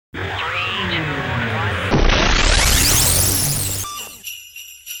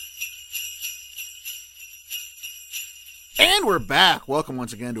And we're back. Welcome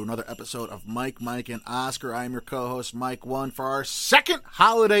once again to another episode of Mike, and Oscar. I'm your co-host, Mike One, for our second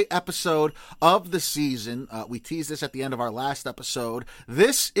holiday episode of the season. We teased this at the end of our last episode.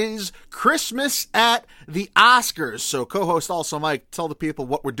 This is Christmas at the Oscars. So co-host also Mike, tell the people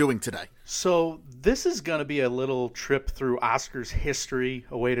what we're doing today. So this is going to be a little trip through Oscars history,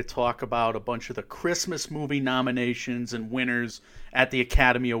 a way to talk about a bunch of the Christmas movie nominations and winners at the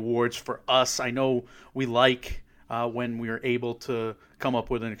Academy Awards for us. I know we like when we are able to come up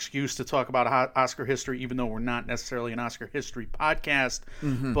with an excuse to talk about Oscar history, even though we're not necessarily an Oscar history podcast.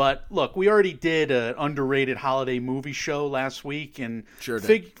 Mm-hmm. But look, we already did an underrated holiday movie show last week, and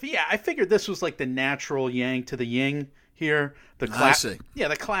I figured this was like the natural yang to the yin here. The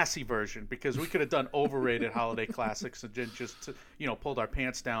classy version, because we could have done overrated holiday classics and just pulled our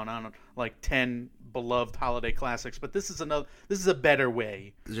pants down on like 10 beloved holiday classics. But this is a better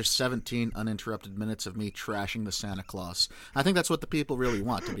way. There's 17 uninterrupted minutes of me trashing the Santa Claus. I think that's what the people really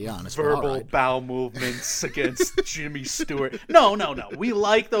want, to be honest. Verbal bowel movements against Jimmy Stewart. No. We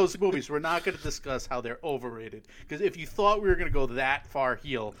like those movies. We're not going to discuss how they're overrated, because if you thought we were going to go that far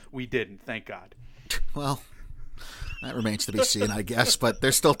heel, we didn't. Thank God. Well, that remains to be seen, I guess, but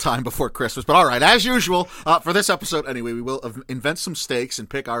there's still time before Christmas. But all right, as usual, for this episode anyway, we will invent some stakes and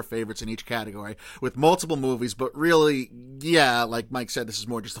pick our favorites in each category with multiple movies. But really, yeah, like Mike said, this is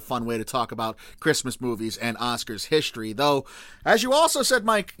more just a fun way to talk about Christmas movies and Oscars history. Though, as you also said,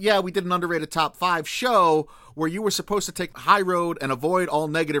 Mike, yeah, we did an underrated top 5 show where you were supposed to take the high road and avoid all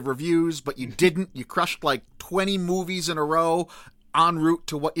negative reviews, but you didn't. You crushed like 20 movies in a row en route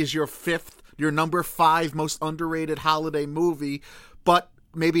to what is your number 5 most underrated holiday movie. But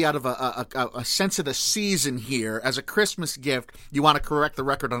maybe out of a sense of the season here, as a Christmas gift, you want to correct the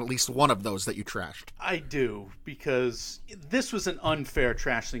record on at least one of those that you trashed. I do, because this was an unfair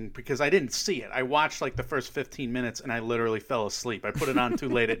trashing, because I didn't see it. I watched like the first 15 minutes and I literally fell asleep. I put it on too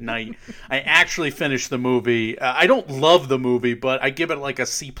late at night. I actually finished the movie. I don't love the movie, but I give it like a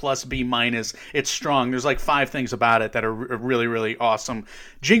C+, B-. It's strong. There's like 5 things about it that are really, really awesome.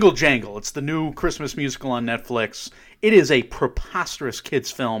 Jingle Jangle. It's the new Christmas musical on Netflix. It is a preposterous kids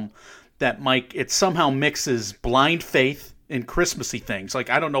film that, it somehow mixes blind faith and Christmassy things.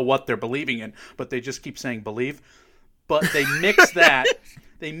 Like, I don't know what they're believing in, but they just keep saying believe. But they mix that.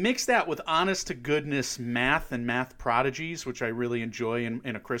 They mix that with honest-to-goodness math and math prodigies, which I really enjoy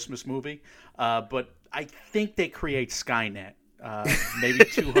in a Christmas movie. But I think they create Skynet. Maybe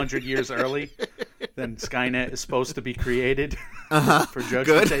 200 years early than Skynet is supposed to be created for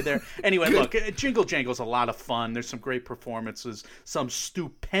Judgment Day there. Anyway, look, Jingle Jangle's a lot of fun. There's some great performances, some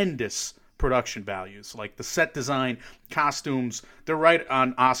stupendous production values, like the set design, costumes. They're right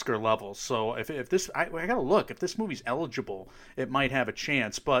on Oscar levels. So if this, I gotta look, if this movie's eligible, it might have a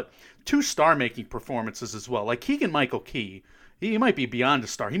chance. But 2 star-making performances as well, like Keegan-Michael Key. He might be beyond a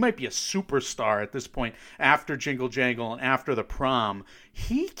star. He might be a superstar at this point after Jingle Jangle and after The Prom.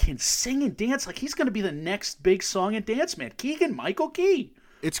 He can sing and dance like he's going to be the next big song and dance man. Keegan-Michael Key.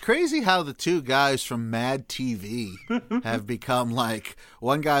 It's crazy how the 2 guys from Mad TV have become like,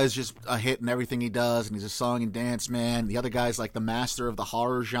 one guy is just a hit in everything he does, and he's a song and dance man. The other guy's like the master of the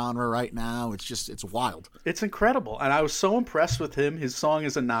horror genre right now. It's wild. It's incredible. And I was so impressed with him. His song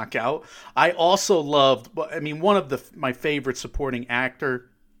is a knockout. I also loved, one of my favorite supporting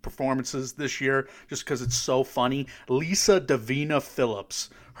actor performances this year, just because it's so funny, Lisa Davina Phillips,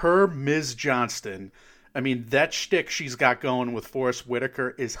 her Ms. Johnston. That shtick she's got going with Forrest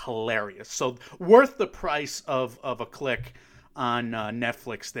Whitaker is hilarious. So worth the price of a click on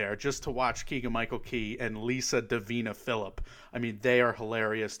Netflix there, just to watch Keegan-Michael Key and Lisa Davina Phillip. They are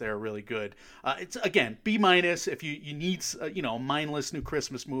hilarious. They're really good. It's, again, B- if you need a mindless new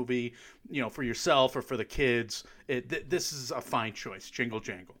Christmas movie, for yourself or for the kids. This is a fine choice, Jingle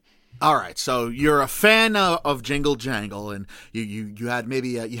Jangle. All right, so you're a fan of Jingle Jangle, and you had maybe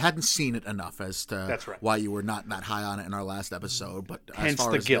you hadn't seen it enough as to That's right. why you were not that high on it in our last episode. But hence as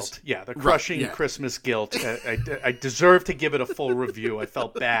far the as guilt, the crushing Christmas guilt. I deserve to give it a full review. I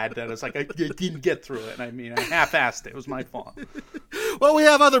felt bad that I didn't get through it. I half-assed it. It was my fault. Well, we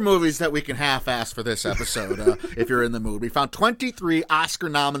have other movies that we can half-ass for this episode if you're in the mood. We found 23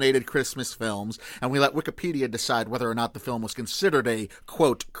 Oscar-nominated Christmas films, and we let Wikipedia decide whether or not the film was considered a,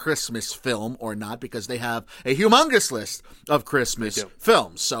 quote, Christmas film or not, because they have a humongous list of Christmas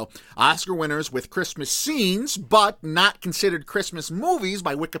films. So, Oscar winners with Christmas scenes, but not considered Christmas movies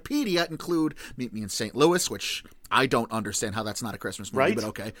by Wikipedia include Meet Me in St. Louis, which I don't understand how that's not a Christmas movie, right? But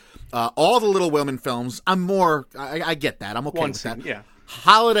okay. All the Little Women films, I get that. I'm okay with that. Yeah.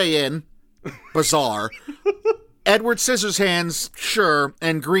 Holiday Inn, bizarre. Edward Scissorhands, sure,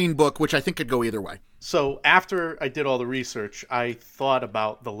 and Green Book, which I think could go either way. So after I did all the research, I thought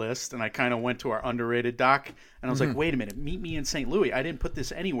about the list, and I kind of went to our underrated doc, and I was like, wait a minute, Meet Me in St. Louis. I didn't put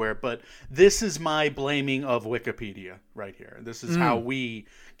this anywhere, but this is my blaming of Wikipedia right here. This is how we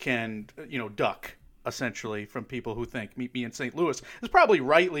can, duck, essentially, from people who think Meet Me in St. Louis is probably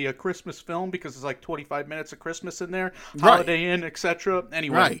rightly a Christmas film because it's like 25 minutes of Christmas in there, Holiday Inn, etc.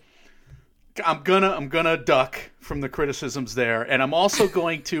 Anyway, I'm gonna duck from the criticisms there, and I'm also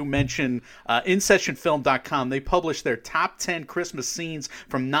going to mention InSessionFilm.com. They publish their top 10 Christmas scenes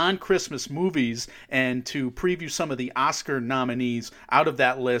from non-Christmas movies, and to preview some of the Oscar nominees out of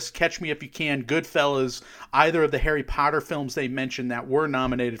that list. Catch Me If You Can, Goodfellas, either of the Harry Potter films they mentioned that were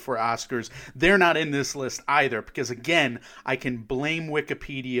nominated for Oscars. They're not in this list either, because again, I can blame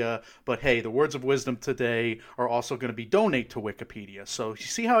Wikipedia, but hey, the words of wisdom today are also going to be donate to Wikipedia. So you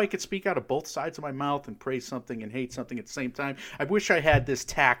see how I could speak out of both sides of my mouth and praise something and hate something at the same time? I wish I had this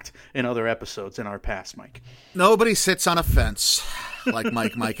tact in other episodes in our past, Mike. Nobody sits on a fence like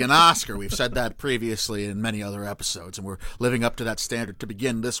Mike, and Oscar. We've said that previously in many other episodes, and we're living up to that standard to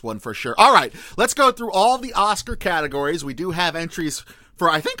begin this one for sure. All right, let's go through all the Oscar categories. We do have entries for,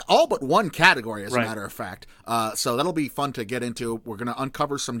 I think, all but one category, as a matter of fact. So that'll be fun to get into. We're going to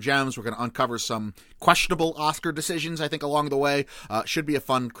uncover some gems. We're going to uncover some questionable Oscar decisions, I think, along the way. Should be a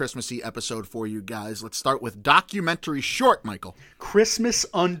fun Christmassy episode for you guys. Let's start with documentary short, Michael. Christmas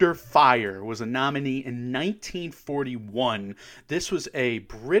Under Fire was a nominee in 1941. This was an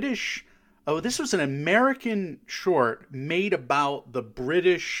American short made about the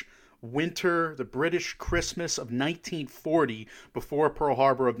British winter, the British Christmas of 1940, before Pearl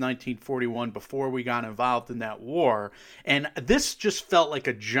Harbor of 1941, before we got involved in that war. And this just felt like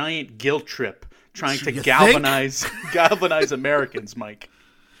a giant guilt trip trying to galvanize Americans, Mike.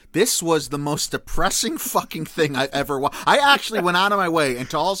 This was the most depressing fucking thing I ever watched. I actually went out of my way, and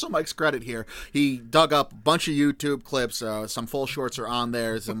to also Mike's credit here, he dug up a bunch of YouTube clips. Some full shorts are on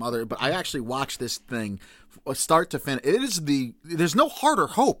there, but I actually watched this thing start to finish. There's no heart or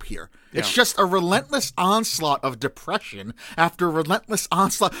hope here. It's just a relentless onslaught of depression after relentless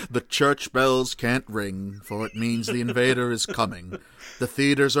onslaught. The church bells can't ring, for it means the invader is coming. The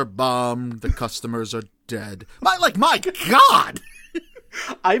theaters are bombed. The customers are dead. My God!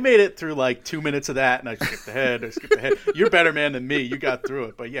 I made it through like 2 minutes of that, and I skipped ahead. You're a better man than me. You got through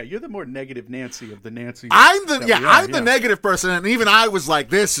it. But yeah, you're the more negative Nancy of the Nancy. I'm the negative person, and even I was like,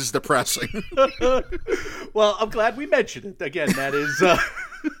 this is depressing. Well, I'm glad we mentioned it. Again, that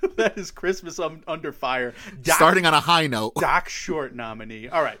is Christmas Under Fire. Starting on a high note. Doc Short nominee.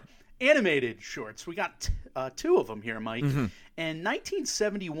 All right. Animated shorts. We got two of them here, Mike. Mm-hmm. And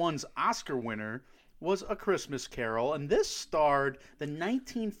 1971's Oscar winner was A Christmas Carol, and this starred the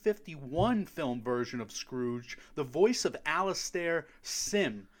 1951 film version of Scrooge, the voice of Alastair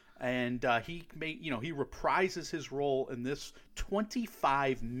Sim, and he reprises his role in this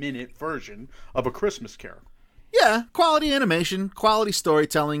 25-minute version of A Christmas Carol. Yeah, quality animation, quality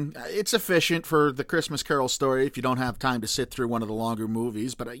storytelling. It's efficient for the Christmas Carol story if you don't have time to sit through one of the longer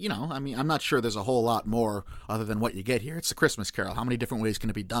movies. But, I'm not sure there's a whole lot more other than what you get here. It's a Christmas Carol. How many different ways can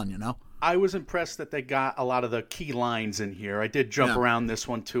it be done, I was impressed that they got a lot of the key lines in here. I did jump around this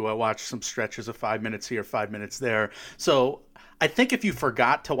one, too. I watched some stretches of 5 minutes here, 5 minutes there. So I think if you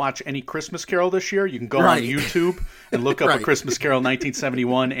forgot to watch any Christmas Carol this year, you can go on YouTube and look up A Christmas Carol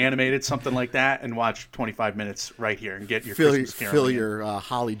 1971 animated, something like that, and watch 25 minutes right here and get your Christmas Carol. Fill your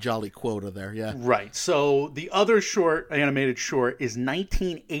holly jolly quota there, yeah. Right. So the other animated short is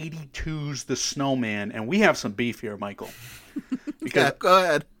 1982's The Snowman, and we have some beef here, Michael. Because go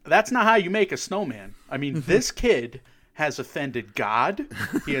ahead. That's not how you make a snowman. I mean, this kid has offended God.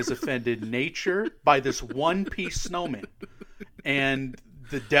 He has offended nature by this one-piece snowman. And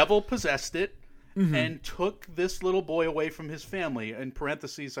the devil possessed it and took this little boy away from his family. In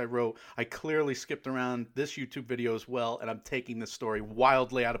parentheses, I wrote, I clearly skipped around this YouTube video as well, and I'm taking this story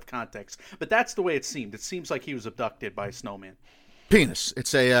wildly out of context. But that's the way it seemed. It seems like he was abducted by a snowman. Penis.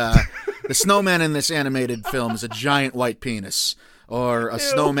 It's the snowman in this animated film is a giant white penis. Or a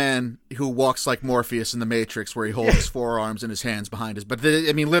snowman who walks like Morpheus in The Matrix, where he holds his forearms in his hands behind his. But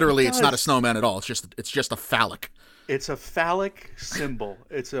literally, it's not a snowman at all. It's just a phallic. It's a phallic symbol.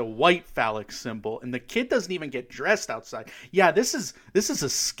 It's a white phallic symbol, and the kid doesn't even get dressed outside. Yeah, this is a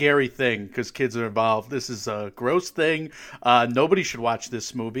scary thing because kids are involved. This is a gross thing. Nobody should watch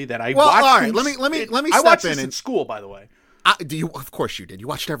this movie. That I watched. All right, let me step in. I watched this in school, by the way. Of course you did. You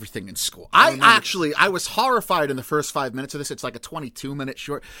watched everything in school. I was horrified in the first 5 minutes of this. It's like a 22-minute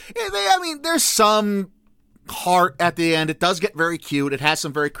short. There's some heart at the end. It does get very cute. It has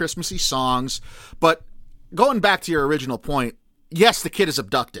some very Christmassy songs. But going back to your original point, yes, the kid is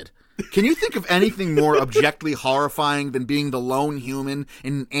abducted. Can you think of anything more objectively horrifying than being the lone human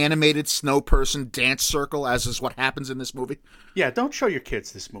in an animated snow person dance circle, as is what happens in this movie? Yeah, don't show your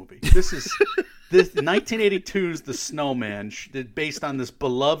kids this movie. This is 1982's The Snowman, based on this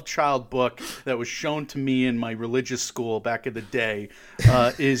beloved child book that was shown to me in my religious school back in the day,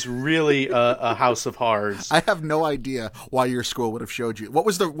 is really a house of horrors. I have no idea why your school would have showed you. What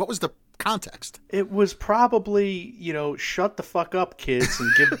was the context? It was probably, shut the fuck up, kids, and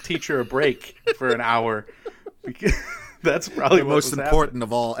give the teacher a break for an hour. Because that's probably The most important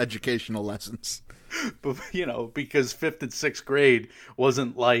of all educational lessons. But, because 5th and 6th grade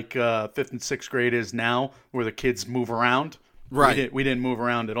wasn't like 5th and 6th grade is now, where the kids move around. Right. We didn't move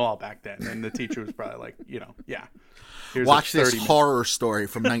around at all back then. And the teacher was probably like, yeah. Watch this horror story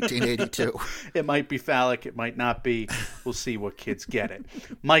from 1982. It might be phallic. It might not be. We'll see what kids get it.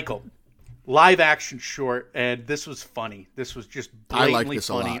 Michael, live action short. And this was funny. This was just blatantly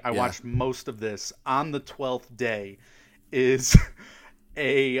funny. I watched most of this. On the 12th Day is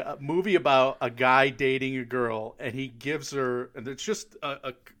a movie about a guy dating a girl, and he gives her, and it's just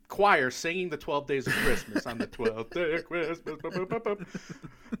a choir singing the 12 days of Christmas on the 12th day of Christmas.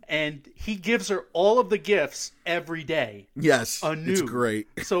 And he gives her all of the gifts every day. Yes, anew. It's great.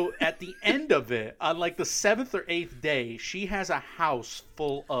 So at the end of it, on like the 7th or 8th day, she has a house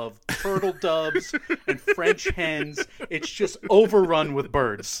full of turtle doves and French hens. It's just overrun with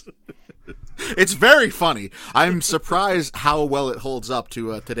birds. It's very funny. I'm surprised how well it holds up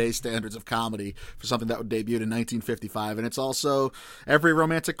to today's standards of comedy for something that debuted in 1955. And it's also every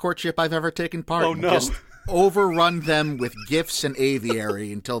romantic courtship I've ever taken part in. Oh, no. Just overrun them with gifts and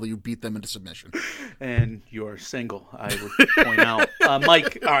aviary until you beat them into submission. And you're single, I would point out.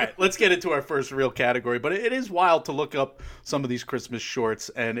 Mike, all right, let's get into our first real category. But it is wild to look up some of these Christmas shorts.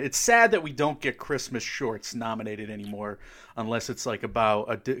 And it's sad that we don't get Christmas shorts nominated anymore unless it's like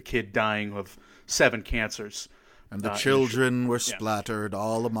about a kid dying of 7 cancers. And the children were splattered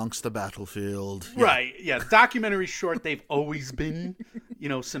all amongst the battlefield. Yeah. Right, yeah. Documentary short, they've always been,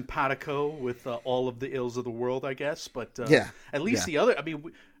 simpatico with all of the ills of the world, I guess. But at least the other,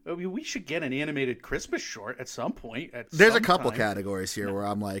 we should get an animated Christmas short at some point. There's a couple categories here where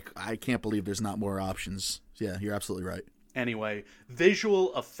I'm like, I can't believe there's not more options. Yeah, you're absolutely right. Anyway,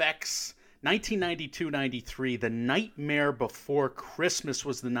 visual effects. 1992-93, The Nightmare Before Christmas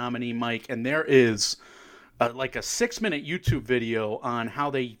was the nominee, Mike, and there is like a 6-minute YouTube video on how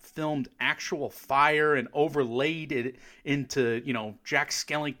they filmed actual fire and overlaid it into, Jack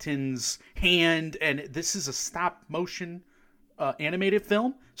Skellington's hand, and this is a stop-motion animated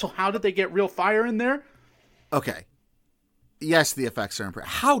film. So how did they get real fire in there? Okay. Yes, the effects are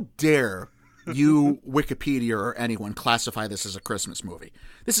impressive. How dare you, Wikipedia, or anyone classify this as a Christmas movie?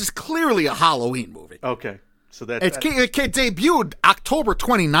 This is clearly a Halloween movie. Okay. So it debuted October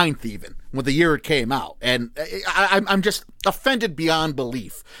 29th, even, with the year it came out. And I'm just offended beyond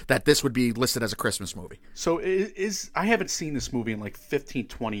belief that this would be listed as a Christmas movie. So I haven't seen this movie in like 15,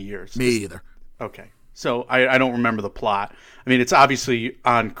 20 years. Me either. Okay. So I don't remember the plot. I mean, it's obviously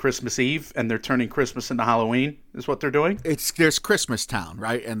on Christmas Eve, and they're turning Christmas into Halloween, is what they're doing? There's Christmas Town,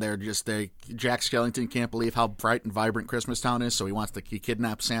 right? And Jack Skellington can't believe how bright and vibrant Christmas Town is, so he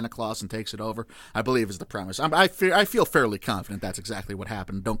kidnaps Santa Claus and takes it over, I believe is the premise. I feel fairly confident that's exactly what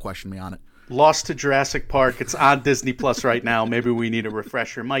happened. Don't question me on it. Lost to Jurassic Park. It's on Disney Plus right now. Maybe we need a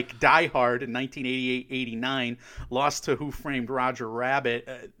refresher. Mike, Die Hard in 1988-89, lost to Who Framed Roger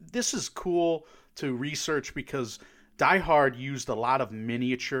Rabbit. This is cool to research because Die Hard used a lot of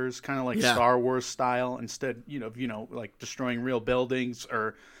miniatures, kind of like Star Wars style, instead, like destroying real buildings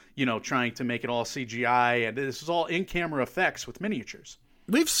or, trying to make it all CGI. And this is all in-camera effects with miniatures.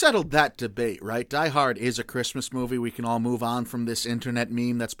 We've settled that debate, right? Die Hard is a Christmas movie. We can all move on from this internet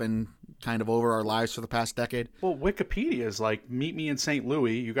meme that's been kind of over our lives for the past decade. Well, Wikipedia is like, meet me in St.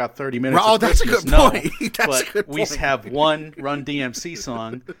 Louis. You got 30 minutes of Christmas. That's a good point. That's a good point. We have one Run DMC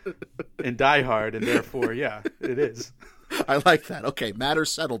song in Die Hard, and therefore, yeah, it is. I like that. Okay, matter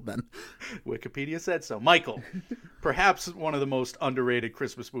settled then. Wikipedia said so. Michael, perhaps one of the most underrated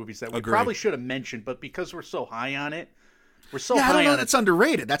Christmas movies that we probably should have mentioned, but because we're so high on it, I don't know that it's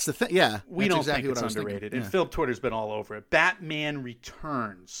underrated. That's the thing. Yeah, we don't think it's underrated. And Film Twitter's been all over it. Batman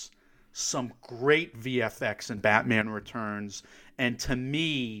Returns. Some great VFX in Batman Returns. And to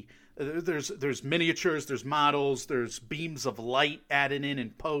me, there's miniatures, there's models, there's beams of light added in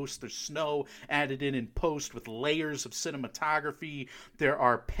post, there's snow added in post with layers of cinematography. There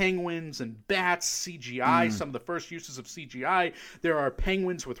are penguins and bats, CGI, some of the first uses of CGI. There are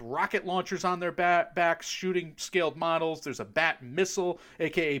penguins with rocket launchers on their backs shooting scaled models. There's a bat missile,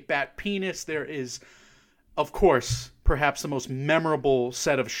 aka bat penis. There is Of course, perhaps the most memorable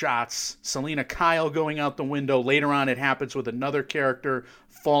set of shots, Selena Kyle going out the window. Later on, it happens with another character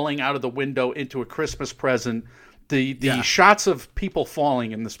falling out of the window into a Christmas present. The shots of people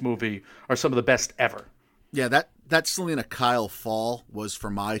falling in this movie are some of the best ever. Yeah, that Selena Kyle fall was for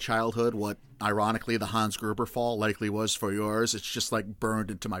my childhood what, ironically, the Hans Gruber fall likely was for yours. It's just like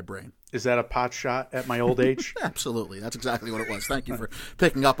burned into my brain. Is that a pot shot at my old age? Absolutely. That's exactly what it was. Thank you for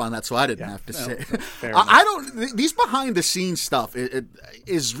picking up on that so I didn't have to say it. I don't, these behind the scenes stuff it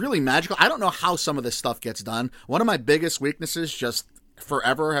is really magical. I don't know how some of this stuff gets done. One of my biggest weaknesses just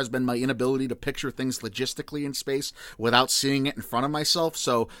forever has been my inability to picture things logistically in space without seeing it in front of myself.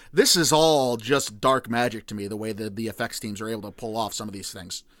 So this is all just dark magic to me, the way the effects teams are able to pull off some of these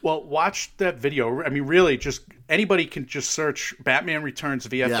things. Well, watch that video. I mean, really, just anybody can just search Batman Returns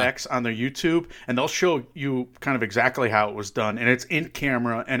VFX on their YouTube, and they'll show you kind of exactly how it was done. And it's in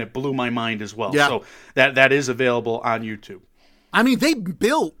camera, and it blew my mind as well. Yeah. So that is available on YouTube. I mean, they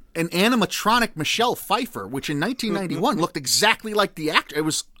built an animatronic Michelle Pfeiffer, which in 1991 looked exactly like the actor. It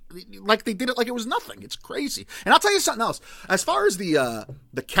was like they did it like it was nothing. It's crazy. And I'll tell you something else. As far as the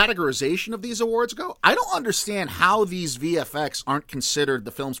categorization of these awards go, I don't understand how these VFX aren't considered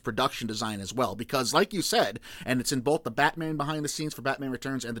the film's production design as well. Because like you said, and it's in both the Batman behind the scenes for Batman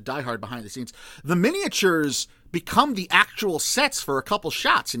Returns and the Die Hard behind the scenes, the miniatures become the actual sets for a couple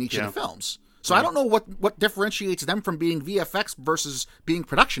shots in each of the films. So I don't know what differentiates them from being VFX versus being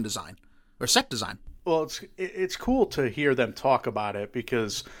production design or set design. Well, it's cool to hear them talk about it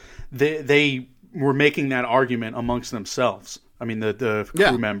because they were making that argument amongst themselves. I mean, the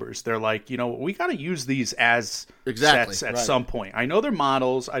crew members, they're like, we got to use these as sets at some point. I know they're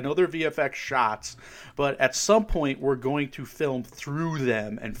models, I know they're VFX shots, but at some point we're going to film through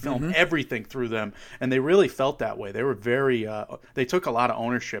them and film everything through them. And they really felt that way. They were very, they took a lot of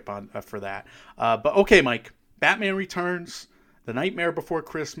ownership on for that. But okay, Mike, Batman Returns, The Nightmare Before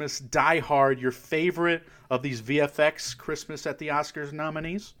Christmas, Die Hard, your favorite of these VFX Christmas at the Oscars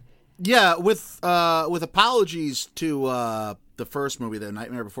nominees? Yeah, with apologies to the first movie, The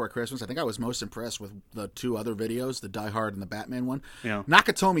Nightmare Before Christmas, I think I was most impressed with the two other videos, the Die Hard and the Batman one. Yeah.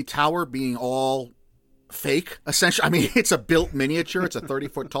 Nakatomi Tower being all fake, essentially. I mean, it's a built miniature. It's a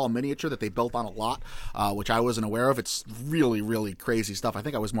 30-foot tall miniature that they built on a lot, which I wasn't aware of. It's really, really crazy stuff. I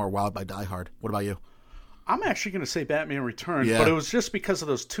think I was more wowed by Die Hard. What about you? I'm actually going to say Batman Returns, but it was just because of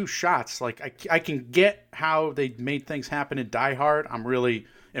those two shots. Like, I can get how they made things happen in Die Hard. I'm really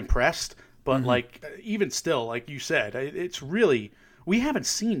impressed. But, like, even still, like you said, it's really... We haven't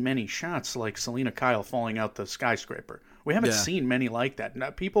seen many shots like Selena Kyle falling out the skyscraper. We haven't seen many like that. Now,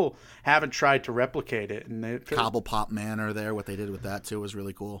 people haven't tried to replicate it. And Cobblepot Manor there, what they did with that, too, was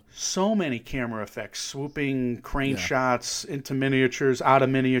really cool. So many camera effects, swooping crane shots into miniatures, out of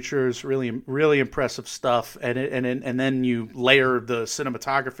miniatures, really, really impressive stuff. And then you layer the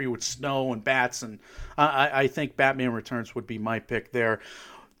cinematography with snow and bats. And I think Batman Returns would be my pick there.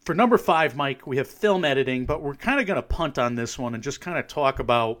 For number 5, Mike, we have film editing, but we're kind of going to punt on this one and just kind of talk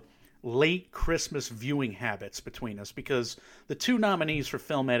about late Christmas viewing habits between us, because the two nominees for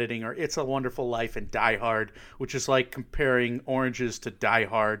film editing are It's a Wonderful Life and Die Hard, which is like comparing oranges to Die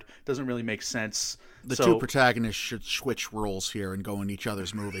Hard. Doesn't really make sense. The two protagonists should switch roles here and go in each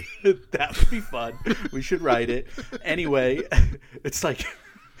other's movie. That would be fun. We should write it. Anyway, it's like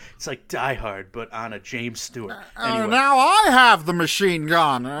Die Hard, but on a James Stewart. Anyway. Now I have the machine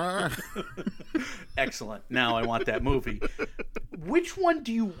gun. Excellent. Now I want that movie. Which one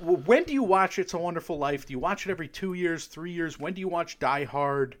when do you watch It's a Wonderful Life? Do you watch it every 2 years, 3 years? When do you watch Die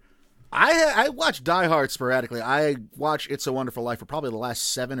Hard? I watch Die Hard sporadically. I watch It's a Wonderful Life for probably the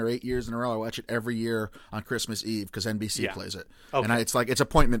last 7 or 8 years in a row. I watch it every year on Christmas Eve because NBC plays it. Okay. And it's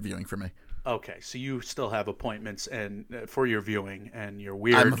appointment viewing for me. Okay, so you still have appointments and for your viewing, and you're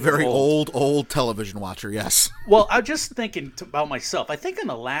weird. I'm a very old television watcher, yes. Well, I'm just thinking about myself. I think in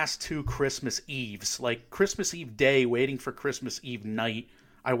the last 2 Christmas Eves, like Christmas Eve day, waiting for Christmas Eve night,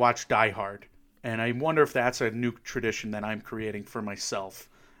 I watched Die Hard. And I wonder if that's a new tradition that I'm creating for myself.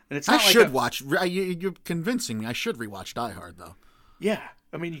 And it's not you're convincing me. I should rewatch Die Hard, though. Yeah.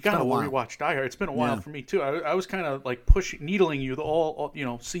 I mean, you got to rewatch Die Hard. It's been a while for me, too. I was kind of like needling you the all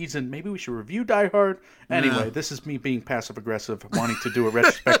season. Maybe we should review Die Hard. Anyway, this is me being passive-aggressive, wanting to do a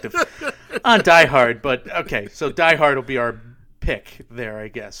retrospective on Die Hard. But, okay, so Die Hard will be our pick there, I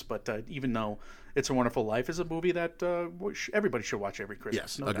guess. But even though It's a Wonderful Life is a movie that everybody should watch every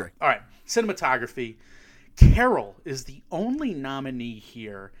Christmas. Yes, agree. All right, cinematography. Carol is the only nominee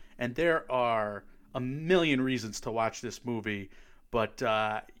here, and there are a million reasons to watch this movie. but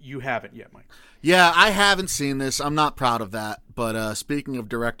you haven't yet, Mike. Yeah, I haven't seen this. I'm not proud of that. But speaking of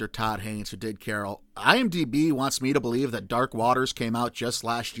director Todd Haynes, who did Carol, IMDb wants me to believe that Dark Waters came out just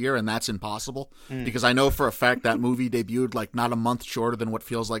last year, and that's impossible. Because I know for a fact that movie debuted like not a month shorter than what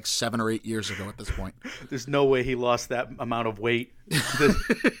feels like 7 or 8 years ago at this point. There's no way he lost that amount of weight.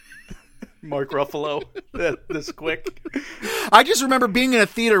 Mark Ruffalo this quick. I just remember being in a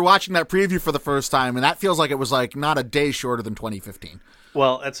theater watching that preview for the first time, and that feels like it was like not a day shorter than 2015.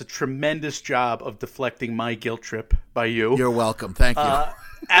 Well, that's a tremendous job of deflecting my guilt trip by you. You're welcome. Thank you.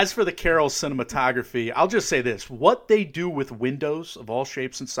 As for the Carol cinematography, I'll just say this. What they do with windows of all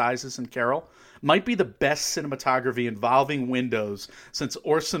shapes and sizes in Carol might be the best cinematography involving windows since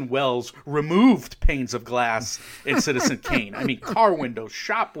Orson Welles removed panes of glass in Citizen Kane. I mean, car windows,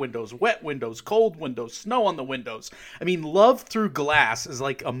 shop windows, wet windows, cold windows, snow on the windows. I mean, love through glass is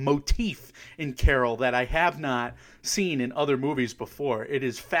like a motif in Carol that I have not seen in other movies before. It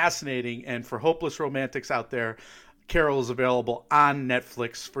is fascinating, and for hopeless romantics out there, Carol is available on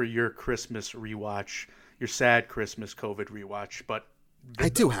Netflix for your Christmas rewatch, your sad Christmas COVID rewatch, but I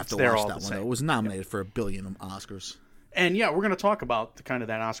do have to watch that one, same. though. It was nominated for 1 billion Oscars. And yeah, we're going to talk about that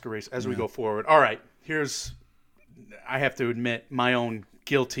Oscar race as we go forward. All right, I have to admit, my own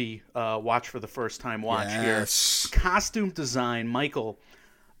guilty watch for the first time watch here. Costume design. Michael,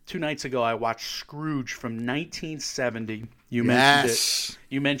 2 nights ago, I watched Scrooge from 1970. You mentioned it.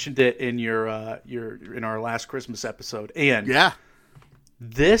 You mentioned it in in our last Christmas episode. And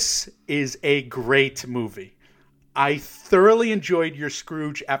this is a great movie. I thoroughly enjoyed your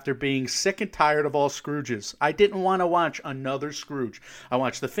Scrooge after being sick and tired of all Scrooges. I didn't want to watch another Scrooge. I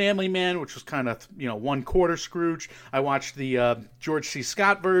watched The Family Man, which was kind of, 1/4 Scrooge. I watched the George C.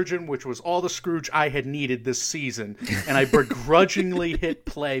 Scott version, which was all the Scrooge I had needed this season. And I begrudgingly hit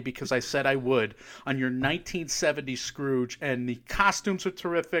play because I said I would on your 1970s Scrooge. And the costumes are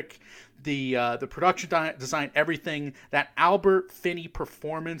terrific. The production design, everything. That Albert Finney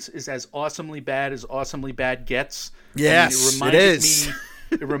performance is as awesomely bad gets. Yes, it is.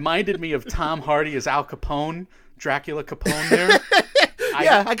 It reminded me of Tom Hardy as Al Capone, Dracula Capone there.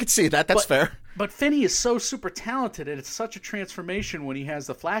 I could see that. That's fair. But Finney is so super talented, and it's such a transformation when he has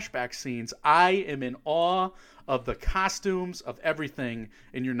the flashback scenes. I am in awe of the costumes, of everything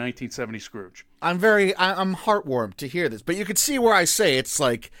in your 1970 Scrooge. I'm heartwarmed to hear this, but you could see where I say it's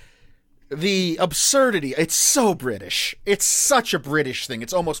like the absurdity. It's so British. It's such a British thing.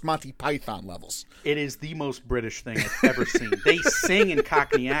 It's almost Monty Python levels. It is the most British thing I've ever seen. They sing in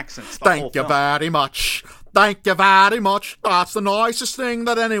Cockney accents. Thank you very much. Thank you very much. That's the nicest thing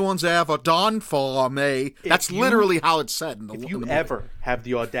that anyone's ever done for me. That's literally how it's said in the movie. If you ever have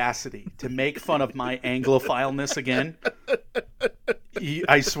the audacity to make fun of my Anglophileness again,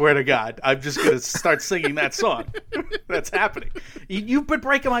 I swear to God, I'm just going to start singing that song. That's happening. You've been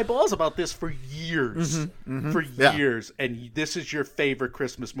breaking my balls about this for years. Years. And this is your favorite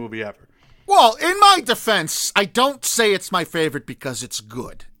Christmas movie ever. Well, in my defense, I don't say it's my favorite because it's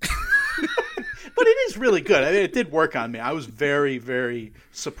good. But it is really good. I mean, it did work on me. I was very, very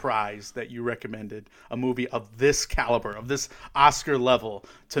surprised that you recommended a movie of this caliber, of this Oscar level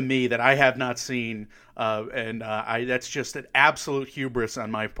to me that I have not seen. That's just an absolute hubris on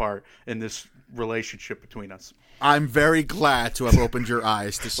my part in this relationship between us. I'm very glad to have opened your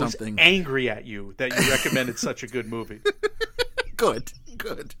eyes to something. I was angry at you that you recommended such a good movie. Good.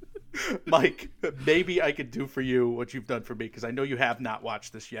 Mike, maybe I could do for you what you've done for me, because I know you have not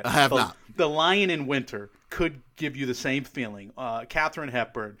watched this yet. I have not. The Lion in Winter could give you the same feeling. Katharine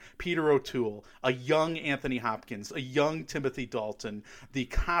Hepburn, Peter O'Toole, a young Anthony Hopkins, a young Timothy Dalton. The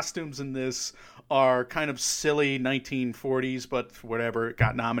costumes in this are kind of silly 1940s, but whatever, it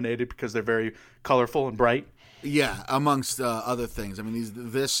got nominated because they're very colorful and bright. Yeah, amongst other things. I mean,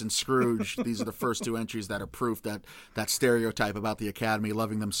 this and Scrooge, these are the first 2 entries that are proof that stereotype about the Academy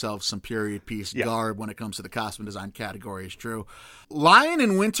loving themselves some period piece garb when it comes to the costume design category is true. Lion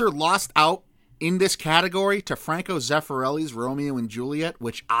in Winter lost out in this category to Franco Zeffirelli's Romeo and Juliet,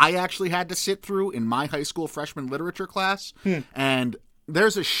 which I actually had to sit through in my high school freshman literature class. And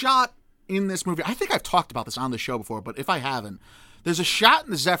there's a shot in this movie. I think I've talked about this on the show before, but if I haven't, there's a shot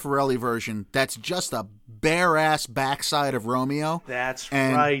in the Zeffirelli version that's just a bare-ass backside of Romeo. That's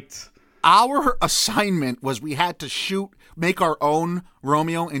right. Our assignment was we had to make our own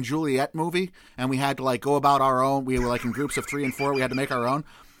Romeo and Juliet movie, and we had to, go about our own. We were, in groups of 3 and 4. We had to make our own.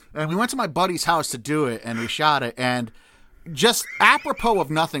 And we went to my buddy's house to do it, and we shot it. And just apropos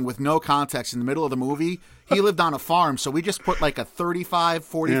of nothing, with no context, in the middle of the movie, he lived on a farm, so we just put a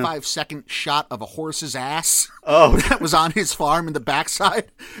 45-second shot of a horse's ass that was on his farm in the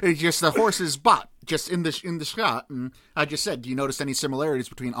backside. It's just the horse's butt just in the shot, and I just said, do you notice any similarities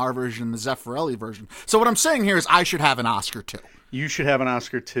between our version and the Zeffirelli version? So what I'm saying here is I should have an Oscar too. You should have an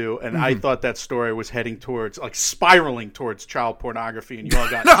Oscar too, and I thought that story was heading towards, like, spiraling towards child pornography, and you all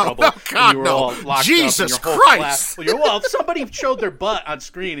got in trouble. No, God, and you were no. all locked Jesus up in your whole Christ! class. Well, if somebody showed their butt on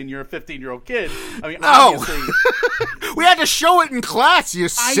screen and you're a 15-year-old kid, I mean, No. obviously, We had to show it in class, you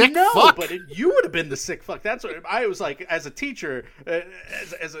sick I know, fuck. but you would have been the sick fuck. That's what I was like as a teacher,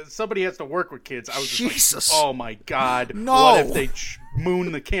 somebody has to work with kids. I was just Jesus. like, oh my God, No. what if they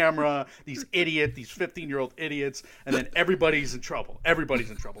moon the camera? These 15-year-old idiots, and then everybody's in trouble.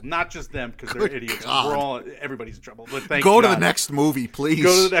 Everybody's in trouble, not just them because they're idiots. God. Everybody's in trouble. But thank Go to God. the next movie, please.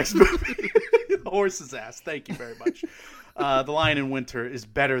 Go to the next movie. The horse's ass. Thank you very much. The Lion in Winter is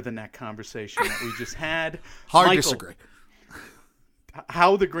better than that conversation that we just had. Hard Michael, disagree.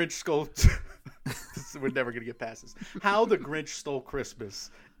 How the Grinch Stole... We're never going to get past this. How the Grinch Stole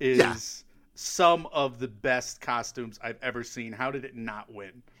Christmas is some of the best costumes I've ever seen. How did it not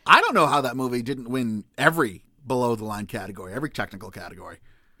win? I don't know how that movie didn't win every below-the-line category, every technical category.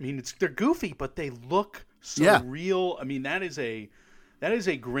 I mean, they're goofy, but they look so real. I mean, that is a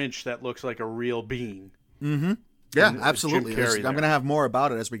Grinch that looks like a real being. Mm-hmm. Yeah, And absolutely. Jim Carrey I'm there. going to have more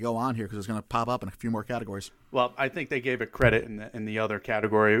about it as we go on here because it's going to pop up in a few more categories. Well, I think they gave it credit in the other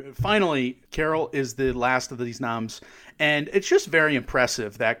category. Finally, Carol is the last of these noms, and it's just very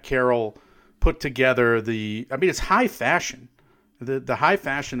impressive that Carol put together it's high fashion. The high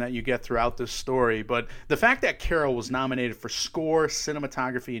fashion that you get throughout this story, but the fact that Carol was nominated for score,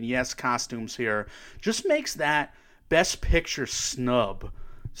 cinematography, and yes, costumes here just makes that Best Picture snub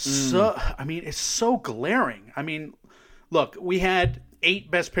so, I mean, it's so glaring. I mean, look, we had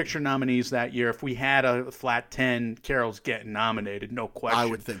 8 Best Picture nominees that year. If we had a flat 10, Carol's getting nominated, no question. I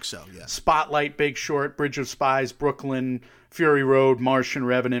would think so, yes. Spotlight, Big Short, Bridge of Spies, Brooklyn, Fury Road, Martian,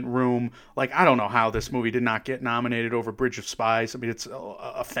 Revenant, Room. Like, I don't know how this movie did not get nominated over Bridge of Spies. I mean, it's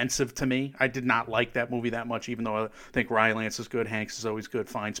offensive to me. I did not like that movie that much, even though I think Rylance is good, Hanks is always good,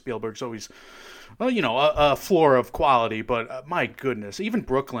 fine, Spielberg's always, well, a floor of quality. But my goodness, even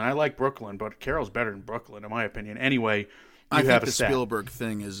Brooklyn. I like Brooklyn, but Carol's better than Brooklyn, in my opinion. Anyway, I think the Spielberg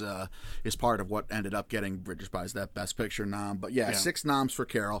thing is part of what ended up getting Bridge of Spies that Best Picture nom. But yeah, 6 noms for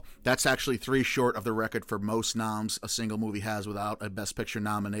Carol. That's actually 3 short of the record for most noms a single movie has without a Best Picture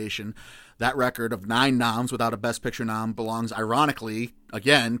nomination. That record of 9 noms without a Best Picture nom belongs, ironically,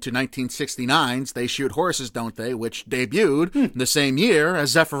 again, to 1969's They Shoot Horses, Don't They?, which debuted the same year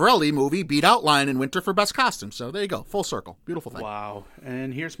as Zeffirelli movie beat out Lion in Winter for Best Costume. So there you go. Full circle. Beautiful thing. Wow.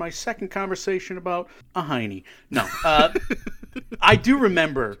 And here's my second conversation about a hiney. No. I do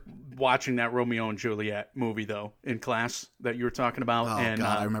remember watching that Romeo and Juliet movie, though, in class that you were talking about. Oh, and,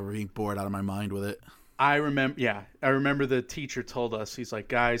 God, I remember being bored out of my mind with it. I remember the teacher told us, he's like,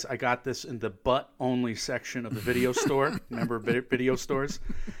 guys, I got this in the butt-only section of the video store. Remember video stores?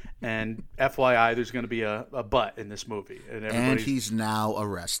 And FYI, there's going to be a butt in this movie. And he's now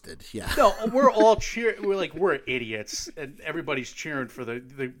arrested. Yeah. No, we're all cheering. We're idiots, and everybody's cheering for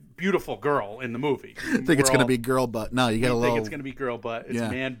the beautiful girl in the movie. I think it's going to be girl butt. No, you get a little. I think it's going to be girl butt. It's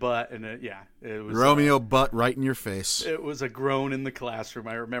man butt, and it was Romeo butt right in your face. It was a groan in the classroom.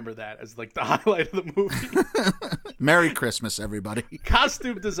 I remember that as like the highlight of the movie. Merry Christmas, everybody.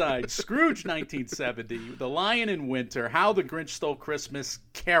 Costume design: Scrooge, 1970. The Lion in Winter. How the Grinch Stole Christmas.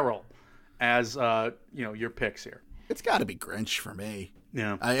 Carol, as your picks here. It's got to be Grinch for me.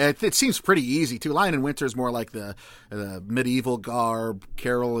 Yeah, it seems pretty easy too. Lion in Winter is more like the medieval garb.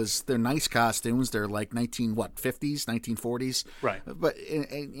 Carol they're nice costumes. They're like 50s, 1940s. Right. But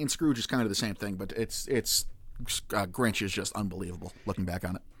in Scrooge is kind of the same thing. But it's Grinch is just unbelievable looking back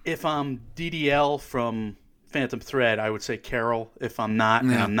on it. If I'm DDL from Phantom Thread, I would say Carol. If I'm not,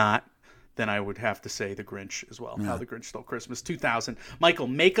 and I'm not, then I would have to say The Grinch as well. How the Grinch Stole Christmas, 2000. Michael,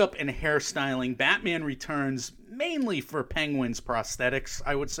 makeup and hairstyling. Batman Returns, mainly for Penguin's prosthetics,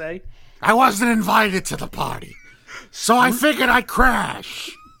 I would say. I wasn't invited to the party, so I figured I'd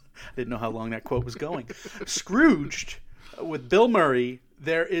crash. I didn't know how long that quote was going. Scrooged, with Bill Murray,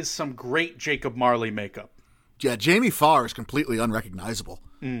 there is some great Jacob Marley makeup. Yeah, Jamie Farr is completely unrecognizable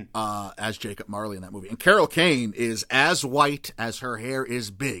as Jacob Marley in that movie. And Carol Kane is as white as her hair is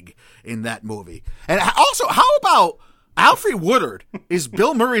big in that movie. And also, how about Alfre Woodard is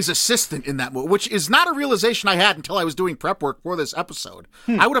Bill Murray's assistant in that movie, which is not a realization I had until I was doing prep work for this episode.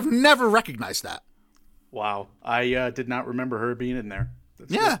 I would have never recognized that. Wow. I did not remember her being in there.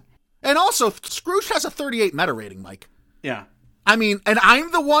 That's good. And also, Scrooge has a 38 meta rating, Mike. Yeah. I mean, and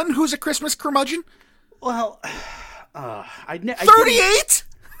I'm the one who's a Christmas curmudgeon? Well, 38?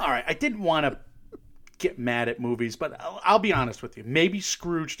 All right, I didn't want to get mad at movies, but I'll be honest with you. Maybe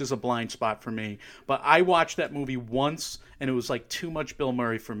Scrooged is a blind spot for me, but I watched that movie once, and it was like too much Bill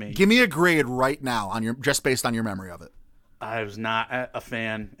Murray for me. Give me a grade right now on just based on your memory of it. I was not a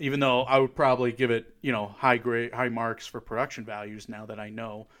fan, even though I would probably give it, high marks for production values now that I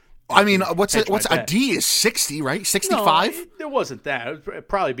know. I mean, what's a D is 60, right? 65? No, there wasn't that. It'd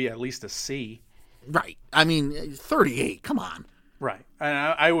probably be at least a C. Right. I mean, 38. Come on. Right. And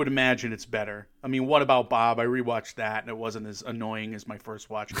I would imagine it's better. I mean, What About Bob? I rewatched that, and it wasn't as annoying as my first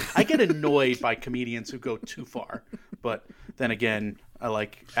watch. I get annoyed by comedians who go too far. But then again, I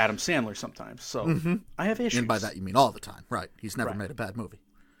like Adam Sandler sometimes. So I have issues. And by that, you mean all the time. Right. He's never made a bad movie.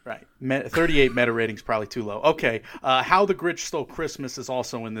 Right. 38 meta rating's probably too low. Okay. How the Grinch Stole Christmas is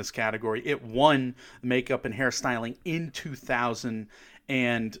also in this category. It won makeup and hairstyling in 2000.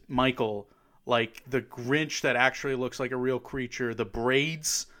 And Michael, like the Grinch that actually looks like a real creature, the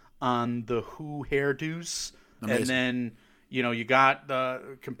braids on the Who hairdos. Amazing. And then, you got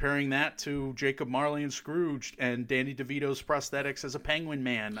comparing that to Jacob Marley and Scrooge and Danny DeVito's prosthetics as a Penguin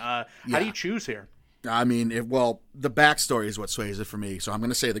Man. How do you choose here? I mean, the backstory is what sways it for me. So I'm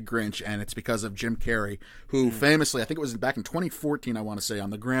going to say the Grinch, and it's because of Jim Carrey, who famously, I think it was back in 2014, I want to say, on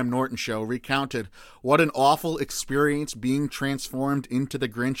the Graham Norton show, recounted what an awful experience being transformed into the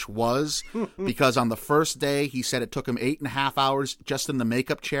Grinch was. Because on the first day, he said it took him 8.5 hours just in the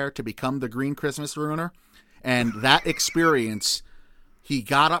makeup chair to become the Green Christmas Ruiner. And that experience, he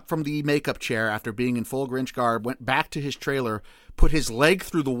got up from the makeup chair after being in full Grinch garb, went back to his trailer, put his leg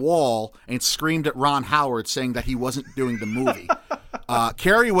through the wall, and screamed at Ron Howard saying that he wasn't doing the movie.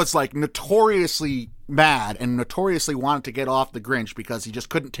 Carrey was like notoriously mad and notoriously wanted to get off the Grinch because he just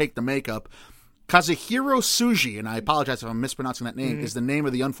couldn't take the makeup. Kazuhiro Tsuji, and I apologize if I'm mispronouncing that name, is the name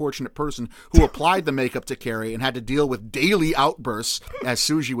of the unfortunate person who applied the makeup to Carrey and had to deal with daily outbursts, as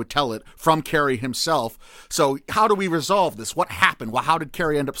Tsuji would tell it, from Carrey himself. So how do we resolve this? What happened? Well, how did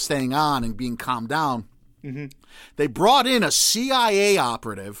Carrey end up staying on and being calmed down? They brought in a CIA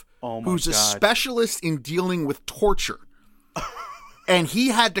operative who's a specialist in dealing with torture. And he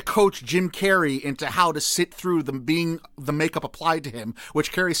had to coach Jim Carrey into how to sit through the makeup applied to him,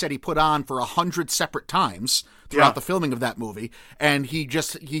 which Carrey said he put on for 100 separate times throughout the filming of that movie. And he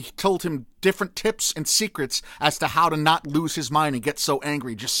told him different tips and secrets as to how to not lose his mind and get so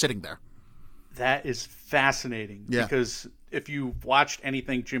angry just sitting there. That is fascinating because if you've watched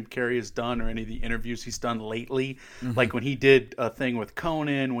anything Jim Carrey has done or any of the interviews he's done lately, like when he did a thing with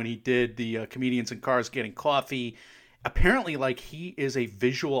Conan, when he did the Comedians in Cars Getting Coffee, apparently like he is a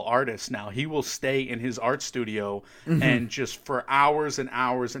visual artist now. He will stay in his art studio and just for hours and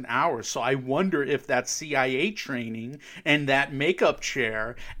hours and hours. So I wonder if that CIA training and that makeup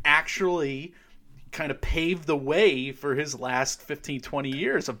chair actually kind of paved the way for his last 15, 20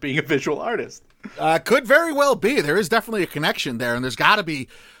 years of being a visual artist. Could very well be. There is definitely a connection there, and there's got to be...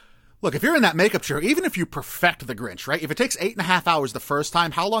 Look, if you're in that makeup chair, even if you perfect the Grinch, right? If it takes 8.5 hours the first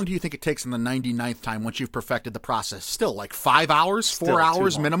time, how long do you think it takes in the 99th time once you've perfected the process? Still, like 5 hours, 4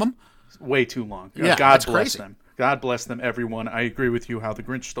 hours minimum? Way too long. Yeah, God bless them. God bless them, everyone. I agree with you. How the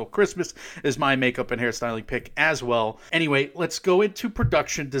Grinch Stole Christmas is my makeup and hairstyling pick as well. Anyway, let's go into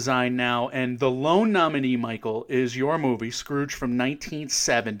production design now. And the lone nominee, Michael, is your movie, Scrooge from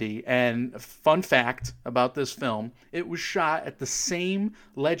 1970. And fun fact about this film, it was shot at the same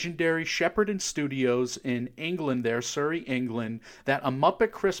legendary Shepperton Studios in England there, Surrey, England, that A Muppet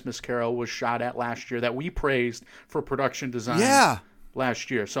Christmas Carol was shot at last year that we praised for production design. Yeah.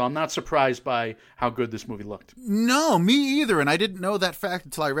 Last year. So I'm not surprised by how good this movie looked. No, me either. And I didn't know that fact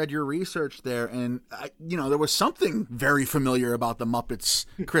until I read your research there. And, there was something very familiar about the Muppets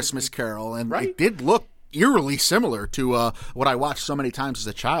Christmas Carol. And it did look eerily similar to what I watched so many times as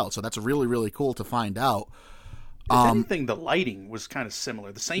a child. So that's really, really cool to find out. If anything, the lighting was kind of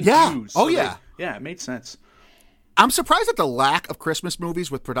similar. The same hues. So it made sense. I'm surprised at the lack of Christmas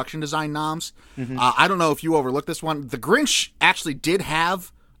movies with production design noms. I don't know if you overlooked this one. The Grinch actually did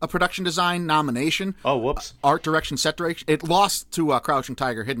have a production design nomination. Oh, whoops. Art direction, set direction. It lost to Crouching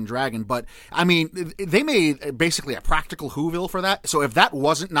Tiger, Hidden Dragon. But, I mean, they made basically a practical Whoville for that. So if that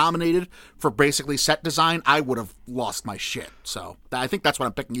wasn't nominated for basically set design, I would have lost my shit. So I think that's what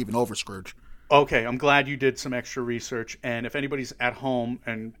I'm picking even over Scrooge. Okay, I'm glad you did some extra research. And if anybody's at home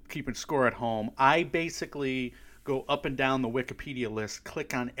and keeping score at home, I basically go up and down the Wikipedia list,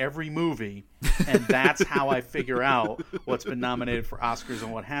 click on every movie, and that's how I figure out what's been nominated for Oscars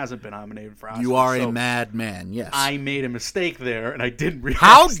and what hasn't been nominated for Oscars. You are a madman, yes. I made a mistake there, and I didn't realize.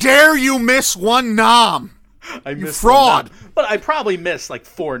 How dare you miss one nom? I missed fraud. But I probably missed like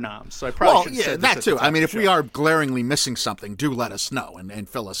 4 noms, so I probably should have said that too. I mean, if we are glaringly missing something, do let us know and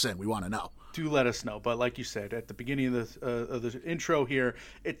fill us in. We want to know. do let us know. But like you said at the beginning of the intro here,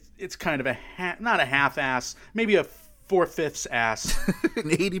 it's kind of not a half-ass, maybe a 4/5 ass, an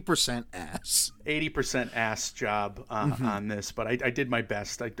 80% ass, 80% ass job on this. But I did my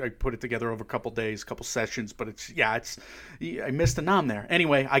best. I put it together over a couple days, couple sessions. But I missed a nom there.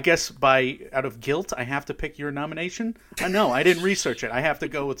 Anyway, I guess out of guilt, I have to pick your nomination. No, I didn't research it. I have to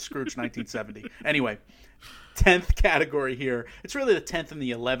go with Scrooge 1970. Anyway. 10th category here. It's really the 10th and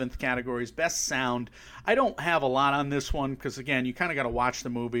the 11th categories. Best sound. I don't have a lot on this one because, again, you kind of got to watch the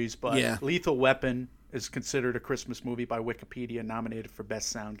movies. But yeah. Lethal Weapon is considered a Christmas movie by Wikipedia, nominated for Best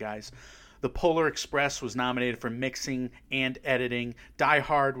Sound, guys. The Polar Express was nominated for mixing and editing. Die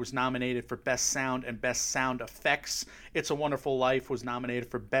Hard was nominated for Best Sound and Best Sound Effects. It's a Wonderful Life was nominated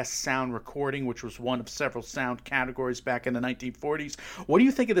for Best Sound Recording, which was one of several sound categories back in the 1940s. What do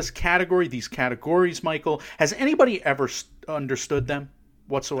you think of this category, these categories, Michael? Has anybody ever understood them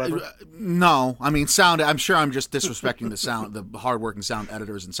whatsoever? No. I mean, sound, I'm sure I'm just disrespecting the hardworking sound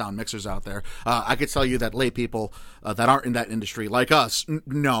editors and sound mixers out there. I could tell you that lay people that aren't in that industry, like us,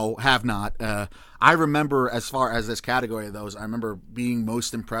 no, have not. I remember, as far as this category goes, I remember being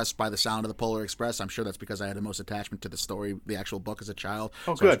most impressed by the sound of the Polar Express. I'm sure that's because I had the most attachment to the story, the actual book, as a child.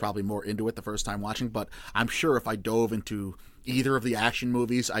 Oh, so good. I was probably more into it the first time watching. But I'm sure if I dove into either of the action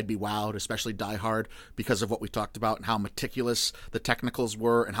movies, I'd be wowed, especially Die Hard, because of what we talked about and how meticulous the technicals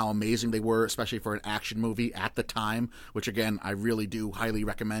were and how amazing they were, especially for an action movie at the time, which, again, I really do highly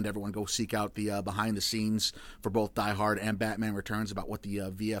recommend everyone go seek out the behind the scenes for both Die Hard and Batman Returns about what the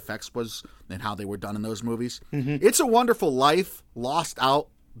VFX was and how they were done in those movies. Mm-hmm. It's a Wonderful Life lost out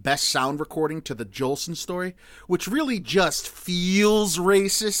Best Sound Recording to the Jolson story, which really just feels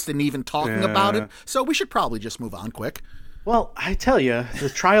racist and even talking about it, so we should probably just move on quick. Well, I tell you, the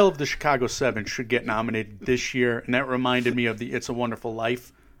Trial of the Chicago 7 should get nominated this year, and that reminded me of the It's a Wonderful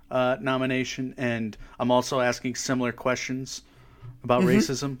Life nomination, and I'm also asking similar questions about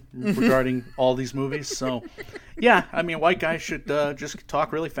racism regarding all these movies. So, yeah, I mean, white guys should just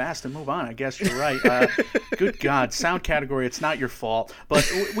talk really fast and move on. I guess you're right. Good God, sound category, it's not your fault.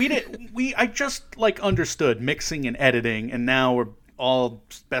 But I just understood mixing and editing, and now we're all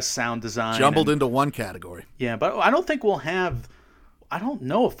best sound design. Jumbled into one category. Yeah, but I don't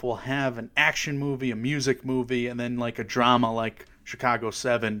know if we'll have an action movie, a music movie, and then a drama like Chicago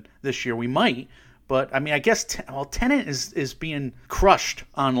 7 this year. We might, but I mean, I guess Tenet is being crushed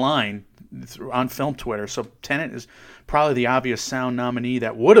online on film Twitter, so Tenet is probably the obvious sound nominee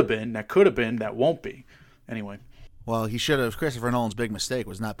that would have been, that could have been, that won't be. Anyway. Well, he should have. Christopher Nolan's big mistake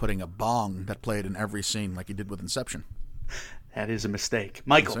was not putting a bong that played in every scene like he did with Inception. That is a mistake.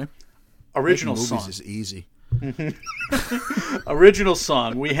 Michael, original song. Movies is easy. Original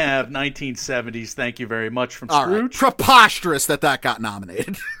song. We have 1970s. Thank you very much from Scrooge. Right. Preposterous that got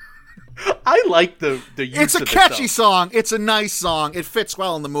nominated. I like the use It's a catchy song. It's a nice song. It fits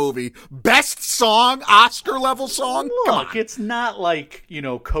well in the movie. Best song, Oscar level song. Look, it's not like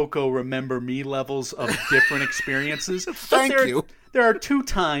Coco Remember Me levels of different experiences. Thank you. There are 2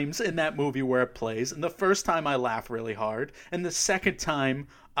 times in that movie where it plays, and the first time I laugh really hard, and the second time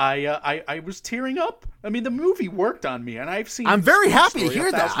I was tearing up. I mean, the movie worked on me, and I've seen. I'm very happy to hear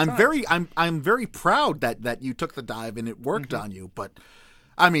that. I'm very proud that you took the dive and it worked on you. But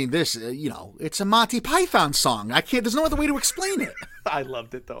I mean, this it's a Monty Python song. I can't. There's no other way to explain it. I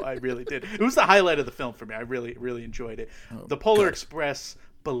loved it though. I really did. It was the highlight of the film for me. I really really enjoyed it. The Polar Express.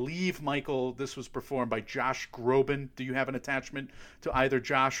 Believe, Michael, this was performed by Josh Groban. Do you have an attachment to either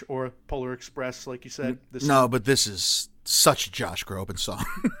Josh or Polar Express, like you said? No, but this is such a Josh Groban song.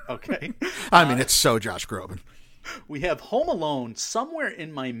 Okay. I mean, it's so Josh Groban. We have Home Alone, Somewhere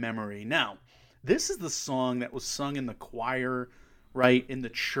in My Memory. Now, this is the song that was sung in the choir, right, in the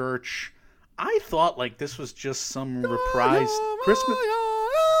church. I thought this was just some reprised Christmas.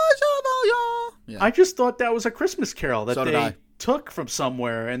 Yeah. I just thought that was a Christmas carol that they took from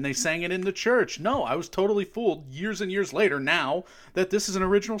somewhere and they sang it in the church. No, I was totally fooled years and years later now that this is an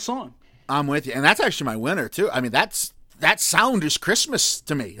original song. I'm with you. And that's actually my winner too. I mean, that sound is Christmas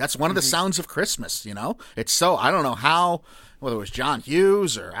to me. That's one of the sounds of Christmas, It's so, I don't know whether it was John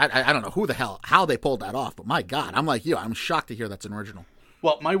Hughes or I don't know how they pulled that off, but my God, I'm like you. I'm shocked to hear that's an original.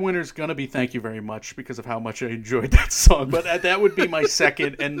 Well, my winner's going to be Thank You Very Much because of how much I enjoyed that song. But that would be my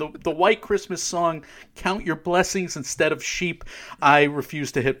second. And the White Christmas song, Count Your Blessings Instead of Sheep, I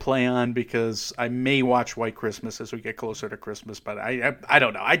refuse to hit play on because I may watch White Christmas as we get closer to Christmas. But I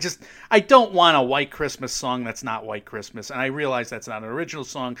don't know. I don't want a White Christmas song that's not White Christmas. And I realize that's not an original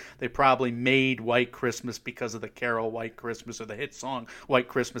song. They probably made White Christmas because of the carol White Christmas or the hit song White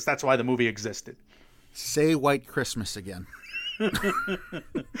Christmas. That's why the movie existed. Say White Christmas again.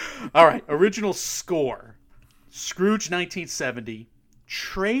 All right, original score. Scrooge 1970,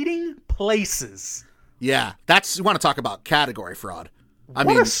 Trading Places. Yeah, you want to talk about category fraud.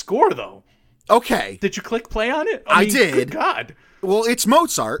 What a score, though. Okay. Did you click play on it? I did. Good God. Well, it's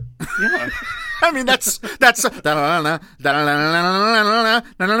Mozart. Yeah. I mean, that's Mozart.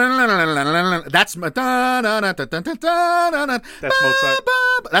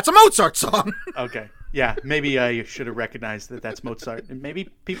 That's a Mozart song. Okay. Yeah, maybe I should have recognized that that's Mozart. And maybe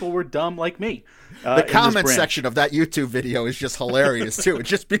people were dumb like me. The comment section of that YouTube video is just hilarious, too. It's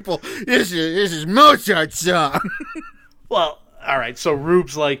just people, this is Mozart's song. Well, all right. So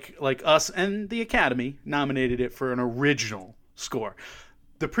Rubes, like us and the Academy, nominated it for an original score.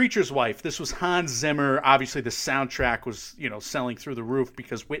 The Preacher's Wife. This was Hans Zimmer. Obviously, the soundtrack was, selling through the roof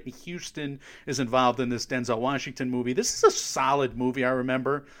because Whitney Houston is involved in this Denzel Washington movie. This is a solid movie, I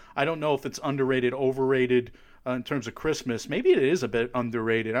remember. I don't know if it's underrated, overrated in terms of Christmas. Maybe it is a bit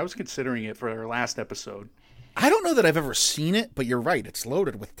underrated. I was considering it for our last episode. I don't know that I've ever seen it, but you're right. It's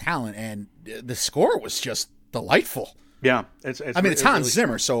loaded with talent, and the score was just delightful. Yeah. It's Hans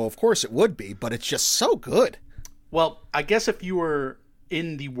Zimmer, so of course it would be, but it's just so good. Well, I guess if you were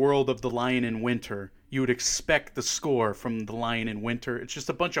in the world of The Lion in Winter, you would expect the score from The Lion in Winter. It's just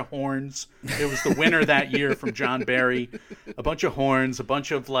a bunch of horns. It was the winner that year from John Barry. A bunch of horns, a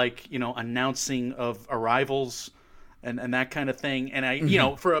bunch of announcing of arrivals and that kind of thing.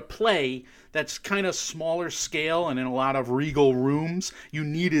 And for a play that's kind of smaller scale and in a lot of regal rooms, you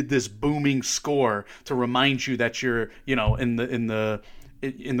needed this booming score to remind you that you're, in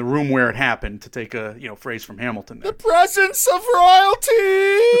the room where it happened, to take a phrase from Hamilton there. The presence of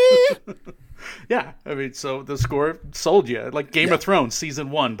royalty. Yeah, I mean, so the score sold you like Game of Thrones season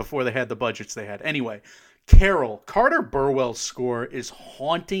 1 before they had the budgets they had. Anyway, Carol, Carter Burwell's score is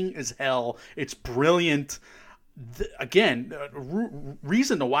haunting as hell. It's brilliant.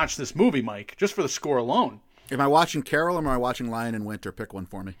 Reason to watch this movie, Mike, just for the score alone. Am I watching Carol or am I watching Lion in Winter? Pick one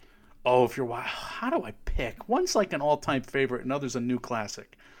for me. Oh, how do I pick? One's like an all-time favorite, and other's a new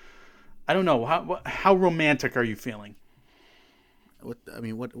classic. I don't know. How romantic are you feeling? What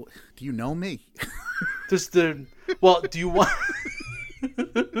do you know me? Do you want?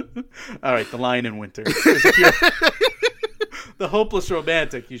 All right, The Lion in Winter. The hopeless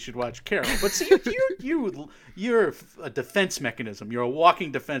romantic, you should watch Carol. But see, you're a defense mechanism. You're a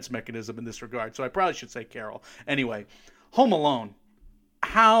walking defense mechanism in this regard. So I probably should say Carol. Anyway, Home Alone.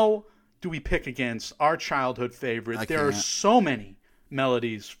 How do we pick against our childhood favorite? There are so many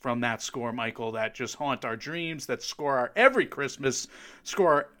melodies from that score, Michael, that just haunt our dreams, that score our every Christmas,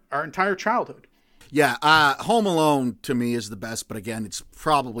 score our entire childhood. Yeah, Home Alone to me is the best, but again, it's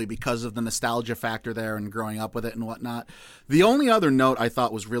probably because of the nostalgia factor there and growing up with it and whatnot. The only other note I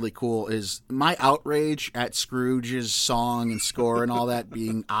thought was really cool is my outrage at Scrooge's song and score and all that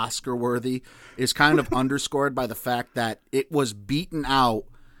being Oscar-worthy is kind of underscored by the fact that it was beaten out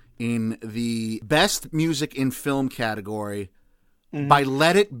in the Best Music in Film category by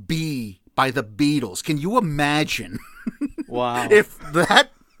Let It Be by the Beatles. Can you imagine? Wow. If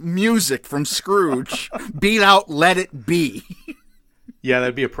that music from Scrooge beat out Let It Be. Yeah,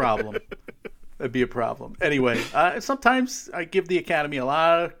 that'd be a problem. Anyway, sometimes I give the Academy a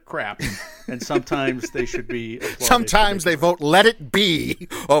lot of crap, and sometimes they should be applauded. Sometimes they vote Let It Be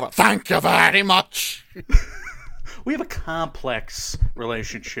over Thank You Very Much. We have a complex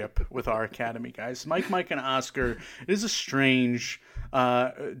relationship with our Academy, guys. Mike, and Oscar. It is a strange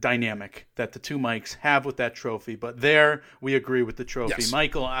dynamic that the two Mikes have with that trophy, but there we agree with the trophy. Yes.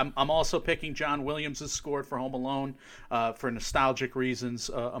 Michael, I'm also picking John Williams' score for Home Alone for nostalgic reasons,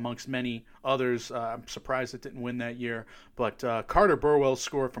 amongst many others. I'm surprised it didn't win that year, but Carter Burwell's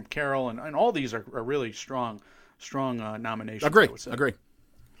score from Carol, and all these are really strong nominations. Agree.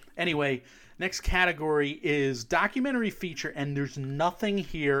 Anyway, next category is documentary feature, and there's nothing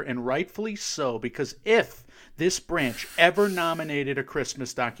here, and rightfully so, because if this branch ever nominated a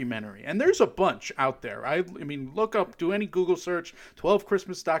Christmas documentary, and there's a bunch out there. I mean, look up, do any Google search, 12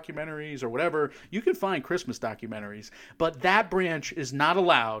 Christmas documentaries or whatever. You can find Christmas documentaries. But that branch is not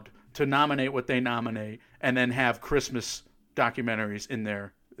allowed to nominate what they nominate and then have Christmas documentaries in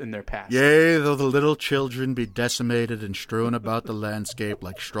their past. Yea, though the little children be decimated and strewn about the landscape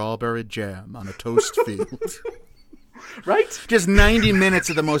like strawberry jam on a toast field. Right? Just 90 minutes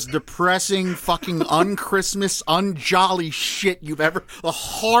of the most depressing, fucking un-Christmas, un-jolly shit you've ever... The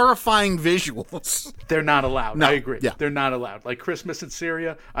horrifying visuals. They're not allowed. No. I agree. Yeah. They're not allowed. Like Christmas in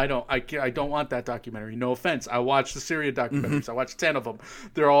Syria, I don't want that documentary. No offense. I watched the Syria documentaries. I watched 10 of them.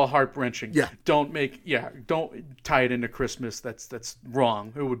 They're all heart-wrenching. Yeah. Don't tie it into Christmas. That's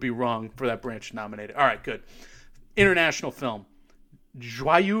wrong. It would be wrong for that branch to nominate it. All right, good. International film.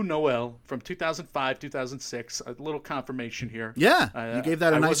 Joyeux Noel from 2005, 2006. A little confirmation here. Yeah, you gave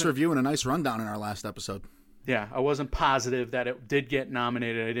that a nice review and a nice rundown in our last episode. Yeah, I wasn't positive that it did get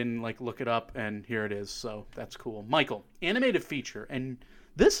nominated. I didn't look it up, and here it is. So that's cool. Michael, animated feature, and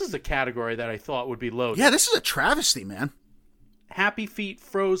this is the category that I thought would be loaded. Yeah, this is a travesty, man. Happy Feet,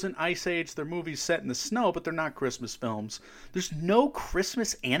 Frozen, Ice Age, they're movies set in the snow, but they're not Christmas films. There's no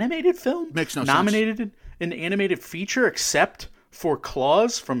Christmas animated film Makes no nominated sense. In animated feature except for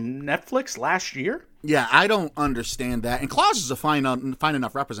Klaus from Netflix last year. Yeah, I don't understand that. And Klaus is a fine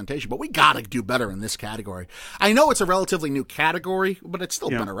enough representation, but we got to do better in this category. I know it's a relatively new category, but it's still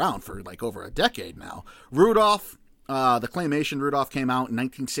been around for like over a decade now. Rudolph. The claymation Rudolph came out in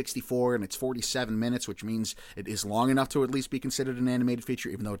 1964, and it's 47 minutes, which means it is long enough to at least be considered an animated feature,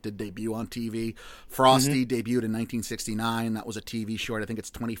 even though it did debut on TV. Frosty debuted in 1969. That was a TV short. I think it's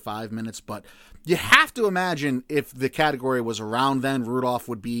 25 minutes. But you have to imagine if the category was around then, Rudolph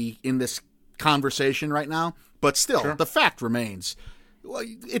would be in this conversation right now. But still, the fact remains,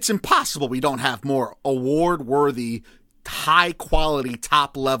 it's impossible we don't have more award-worthy, high-quality,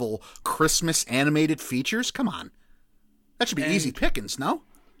 top-level Christmas animated features. Come on. That should be easy pickings, no?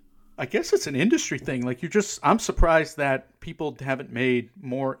 I guess it's an industry thing. Like I'm surprised that people haven't made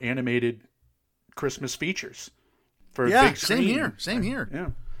more animated Christmas features for a big screen. Same here. Yeah.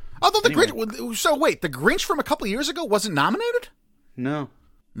 Although the Grinch, so wait, the Grinch from a couple of years ago wasn't nominated? No,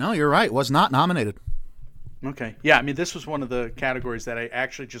 you're right. Was not nominated. Okay. Yeah, I mean, this was one of the categories that I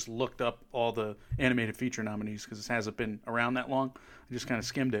actually just looked up all the animated feature nominees because it hasn't been around that long. I just kind of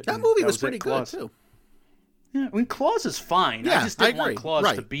skimmed it. That movie was pretty good, too. Yeah, I mean, Klaus is fine. Yeah, I just didn't want agree.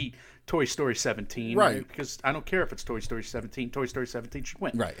 Klaus to beat Toy Story 17. Right. Because I don't care if it's Toy Story 17. Toy Story 17 should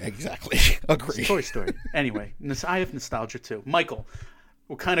win. Right, exactly. Agree. It's Toy Story. Anyway, I have nostalgia too. Michael,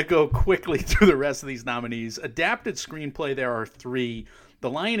 we'll kind of go quickly through the rest of these nominees. Adapted screenplay, there are 3. The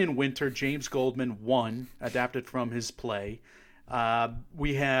Lion in Winter, James Goldman won, adapted from his play.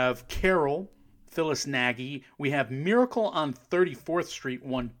 We have Carol, Phyllis Nagy. We have Miracle on 34th Street,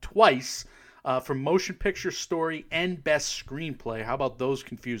 won twice. For motion picture, story, and best screenplay. How about those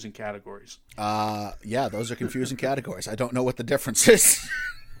confusing categories? Yeah, those are confusing categories. I don't know what the difference is.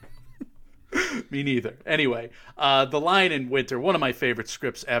 Me neither. Anyway, The Lion in Winter, one of my favorite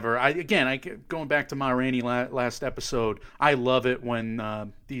scripts ever. Going back to Ma Rainey last episode, I love it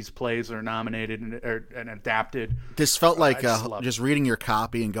when these plays are nominated and adapted. This felt like just reading your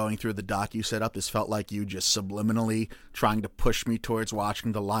copy and going through the doc you set up. This felt like you just subliminally trying to push me towards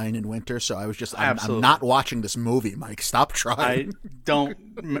watching The Lion in Winter. So I was just, I'm not watching this movie, Mike. Stop trying. I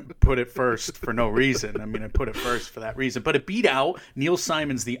don't put it first for no reason. I mean, I put it first for that reason. But it beat out Neil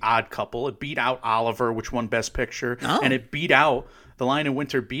Simon's The Odd Couple. It beat out Oliver, which won Best Picture. Oh. And it beat out, The Lion in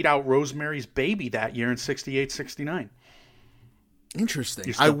Winter beat out Rosemary's Baby that year in 68, 69. Interesting.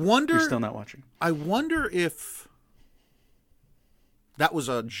 You're still not watching. I wonder if that was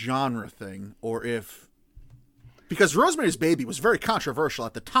a genre thing or if... Because Rosemary's Baby was very controversial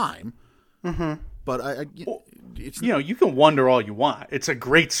at the time. Mm-hmm. But you can wonder all you want. It's a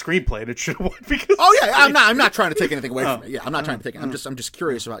great screenplay, and it should have won because. Oh yeah, I'm not trying to take anything away from it. Yeah, I'm not trying to take it. I'm just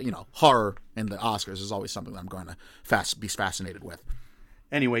curious about horror and the Oscars is always something that I'm going to be fascinated with.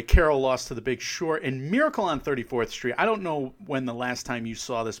 Anyway, Carol lost to The Big Short, and Miracle on 34th Street. I don't know when the last time you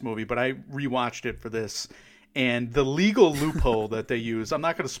saw this movie, but I rewatched it for this. And the legal loophole that they use, I'm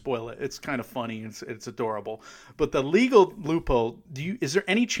not going to spoil it. It's kind of funny. It's adorable. But the legal loophole, is there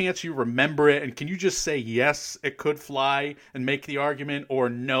any chance you remember it? And can you just say, yes, it could fly and make the argument, or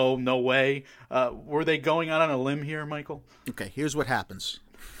no, no way? Were they going out on a limb here, Michael? Okay, here's what happens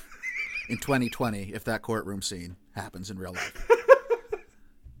in 2020 if that courtroom scene happens in real life.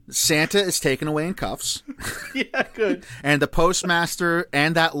 Santa is taken away in cuffs. Yeah, good. And the postmaster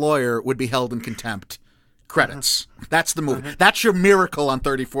and that lawyer would be held in contempt. Credits. That's the movie. That's your Miracle on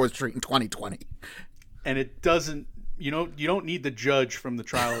 34th Street in 2020. And it doesn't, you don't need the judge from the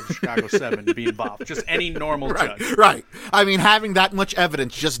trial of Chicago 7 to be involved. Just any normal judge. Right. I mean, having that much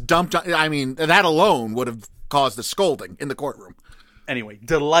evidence just dumped on, I mean, that alone would have caused a scolding in the courtroom. Anyway,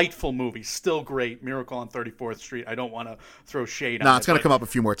 delightful movie. Still great. Miracle on 34th Street. I don't want to throw shade on it. No, it's going to come up a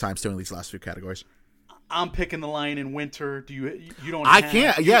few more times, too, in these last few categories. I'm picking The Lion in Winter. You don't? I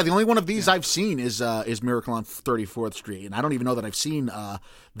can't. Yeah, the only one of these I've seen is Miracle on 34th Street, and I don't even know that I've seen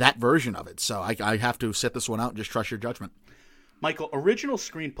that version of it. So I have to sit this one out and just trust your judgment. Michael, original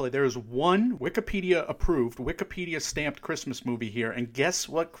screenplay. There is one Wikipedia approved, Wikipedia stamped Christmas movie here, and guess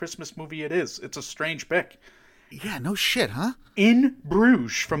what Christmas movie it is? It's a strange pick. Yeah, no shit, huh? In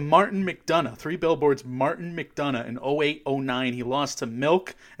Bruges from Martin McDonagh. 3 Billboards, Martin McDonagh in 08-09. He lost to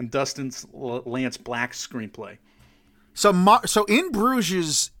Milk and Dustin Lance Black's screenplay. So In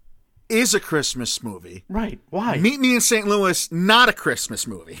Bruges is a Christmas movie. Right. Why? Meet Me in St. Louis, not a Christmas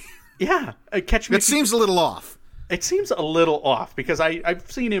movie. Yeah. Catch Me. It seems a little off. It seems a little off because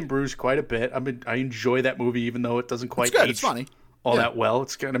I've seen In Bruges quite a bit. I enjoy that movie even though it doesn't quite It's good. age It's funny. all that well.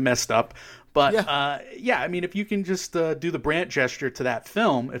 It's kind of messed up. But Yeah. I mean, if you can just do the Brandt gesture to that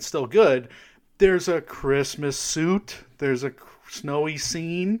film, it's still good. There's a Christmas suit. There's a snowy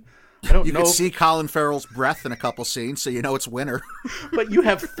scene. I don't You know. can see Colin Farrell's breath in a couple scenes, so you know it's winter. But you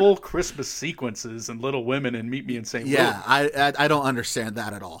have full Christmas sequences and Little Women and Meet Me in St. Louis. Yeah, I don't understand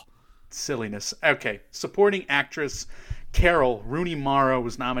that at all. Silliness. Okay, supporting actress Carol Rooney Mara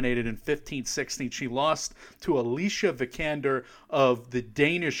was nominated in 15-16. She lost to Alicia Vikander of The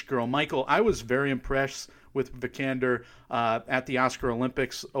Danish Girl. Michael, I was very impressed with Vikander at the Oscar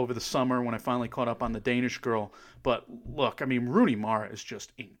Olympics over the summer when I finally caught up on The Danish Girl. But look, I mean, Rooney Mara is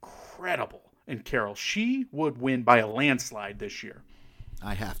just incredible in Carol. She would win by a landslide this year.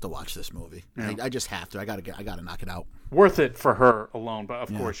 I have to watch this movie. Yeah. I just have to. I gotta knock it out. Worth it for her alone, but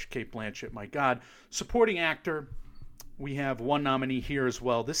of course, Kate Blanchett, my God. Supporting actor, we have one nominee here as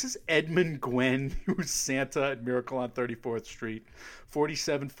well. This is Edmund Gwenn, who's Santa at Miracle on 34th Street.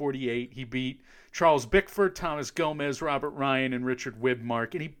 47-48. He beat Charles Bickford, Thomas Gomez, Robert Ryan, and Richard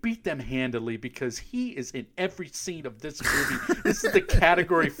Widmark, and he beat them handily because he is in every scene of this movie. This is the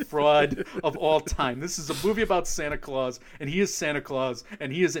category fraud of all time. This is a movie about Santa Claus, and he is Santa Claus,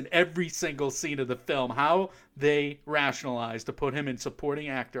 and he is in every single scene of the film. How they rationalize to put him in supporting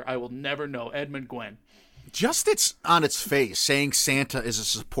actor, I will never know. Edmund Gwenn. Just on its face, saying Santa is a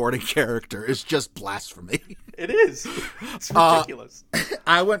supporting character is just blasphemy. It is. It's ridiculous.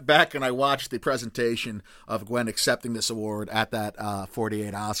 I went back and I watched the presentation of Gwen accepting this award at that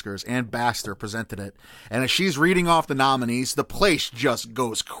 48 Oscars, and Baxter presented it. And as she's reading off the nominees, the place just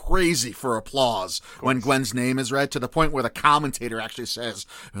goes crazy for applause when Gwen's name is read, to the point where the commentator actually says,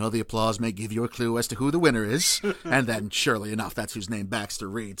 well, the applause may give you a clue as to who the winner is. And then, surely enough, that's whose name Baxter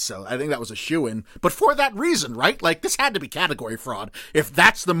reads. So I think that was a shoo-in. But for that reason, right? Like, this had to be category fraud. If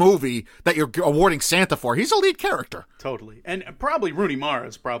that's the movie that you're awarding Santa for, he's a lead character. Totally. And probably Rooney Mara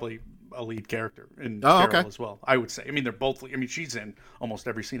is probably a lead character in Carol as well, I would say. I mean, they're both, I mean, she's in almost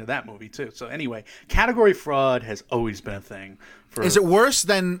every scene of that movie too. So anyway, category fraud has always been a thing. Is it worse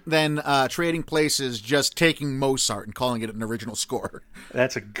than Trading Places just taking Mozart and calling it an original score?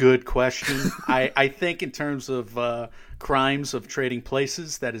 That's a good question. I think in terms of crimes of Trading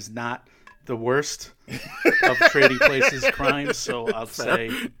Places, that is not the worst of Trading Places crimes. So I'll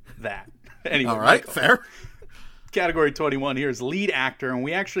say that. Anyway, all right, Michael. fair. Category 21 here is lead actor, and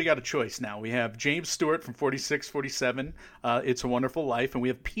we actually got a choice now. We have James Stewart from 46-47, It's a Wonderful Life, and we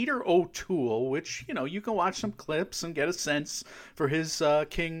have Peter O'Toole, which, you know, you can watch some clips and get a sense for his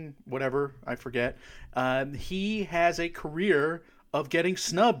King, whatever, I forget. He has a career of getting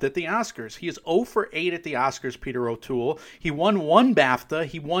snubbed at the Oscars. He is 0 for 8 at the Oscars, Peter O'Toole. He won 1 BAFTA.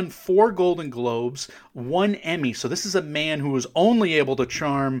 He won 4 Golden Globes, 1 Emmy. So this is a man who was only able to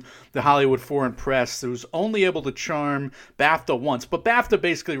charm the Hollywood Foreign Press, who was only able to charm BAFTA once. But BAFTA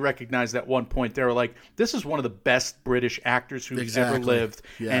basically recognized at one point, they were like, this is one of the best British actors who's ever lived.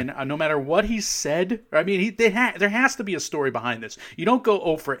 Yeah. And no matter what he said, I mean, there has to be a story behind this. You don't go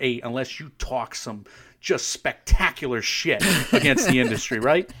 0 for 8 unless you talk some just spectacular shit against the industry,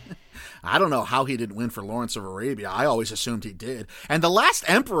 right? I don't know how he didn't win for Lawrence of Arabia. I always assumed he did. And The Last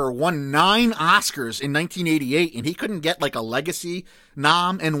Emperor won 9 Oscars in 1988, and he couldn't get like a legacy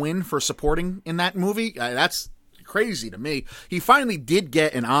nom and win for supporting in that movie. That's crazy to me. He finally did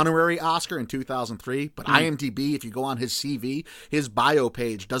get an honorary Oscar in 2003, but IMDb, if you go on his CV, his bio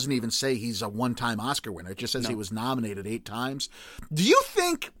page doesn't even say he's a one-time Oscar winner. It just says he was nominated 8 times. Do you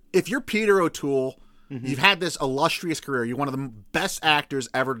think if you're Peter O'Toole, you've had this illustrious career, you're one of the best actors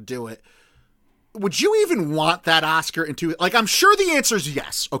ever to do it, would you even want that Oscar like, I'm sure the answer is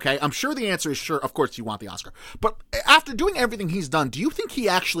yes, okay? I'm sure the answer is sure, of course you want the Oscar. But after doing everything he's done, do you think he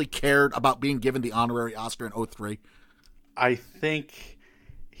actually cared about being given the honorary Oscar in 2003? I think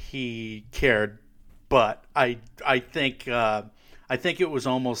he cared, but I think it was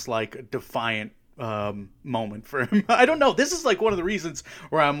almost like a defiant moment for him. I don't know. This is like one of the reasons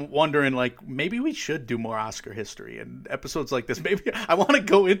where I'm wondering, like, maybe we should do more Oscar history and episodes like this. Maybe I want to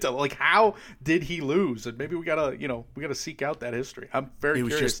go into like, how did he lose? And maybe we gotta seek out that history. I'm very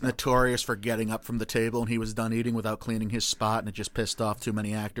curious. He was just notorious for getting up from the table and he was done eating without cleaning his spot, and it just pissed off too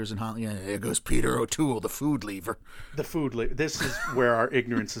many actors. And there goes Peter O'Toole, the food lever. This is where our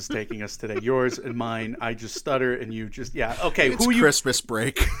ignorance is taking us today. Yours and mine. I just stutter and you just, okay. It's Christmas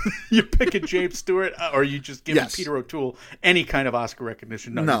break. You're picking James Stewart Stewart, or are you just giving Yes. Peter O'Toole any kind of Oscar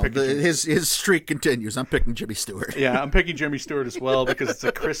recognition? No, you're picking Jimmy his streak continues. I'm picking Jimmy Stewart. Yeah, I'm picking Jimmy Stewart as well because it's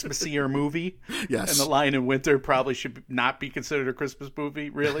a Christmassier movie. Yes. And The Lion in Winter probably should not be considered a Christmas movie,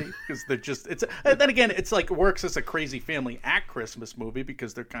 really, because they're just and then again, it's like works as a crazy family at Christmas movie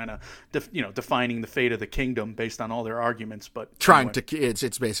because they're kind of defining the fate of the kingdom based on all their arguments, but Trying to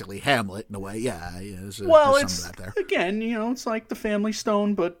it's basically Hamlet in a way. Yeah, there's some it's of that there. again, it's like the Family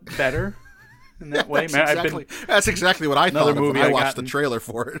Stone but better. In that way, That's exactly what I thought of when I watched the trailer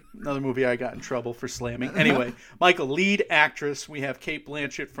for it. Another movie I got in trouble for slamming. Anyway, Michael, lead actress. We have Cate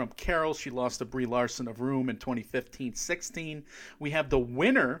Blanchett from Carol. She lost to Brie Larson of Room in 2015-16. We have the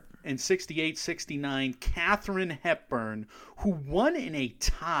winner in 68-69, Katharine Hepburn, who won in a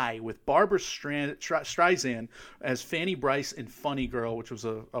tie with Barbara Streisand as Fanny Brice in Funny Girl, which was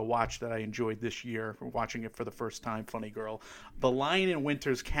a watch that I enjoyed this year, watching it for the first time, Funny Girl. The Lion in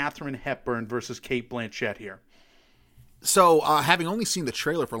Winter's Katharine Hepburn versus Cate Blanchett here. So, having only seen the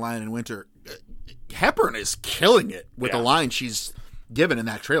trailer for Lion in Winter, Hepburn is killing it with the line she's given in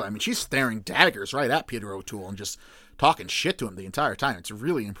that trailer. I mean, she's staring daggers right at Peter O'Toole and just talking shit to him the entire time. It's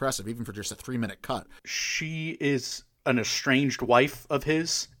really impressive, even for just a 3-minute cut. She is an estranged wife of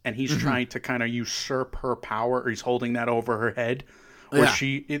his, and he's trying to kind of usurp her power, or he's holding that over her head. Where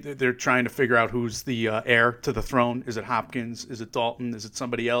they're trying to figure out who's the heir to the throne. Is it Hopkins? Is it Dalton? Is it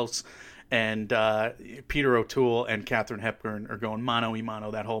somebody else? And Peter O'Toole and Katharine Hepburn are going mano a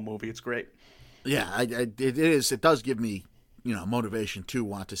mano that whole movie. It's great. Yeah, it is. It does give me, motivation to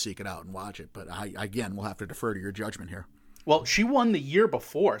want to seek it out and watch it. But again, we'll have to defer to your judgment here. Well, she won the year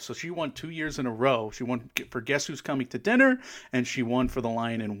before, so she won 2 years in a row. She won for Guess Who's Coming to Dinner, and she won for The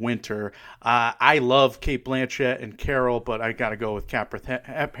Lion in Winter. I love Cate Blanchett and Carol, but I got to go with Katharine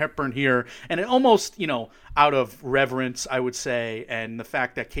Hepburn here. And it almost, out of reverence, I would say, and the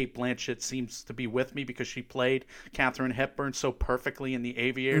fact that Cate Blanchett seems to be with me because she played Katharine Hepburn so perfectly in The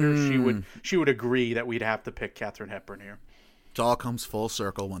Aviator, she would agree that we'd have to pick Katharine Hepburn here. It all comes full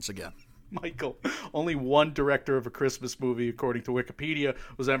circle once again. Michael, only one director of a Christmas movie, according to Wikipedia,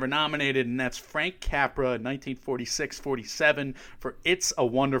 was ever nominated, and that's Frank Capra in 1946-47 for It's a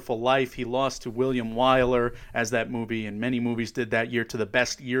Wonderful Life. He lost to William Wyler, as that movie and many movies did that year, to The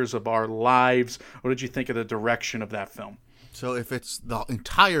Best Years of Our Lives. What did you think of the direction of that film? So if it's the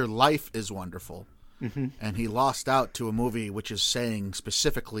entire life is wonderful, and he lost out to a movie which is saying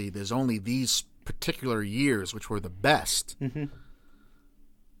specifically there's only these particular years which were the best,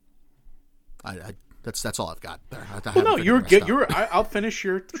 that's all I've got there. I'll finish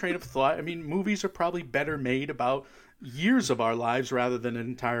your train of thought. I mean, movies are probably better made about years of our lives rather than an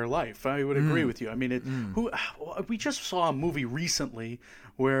entire life. I would agree with you. I mean, we just saw a movie recently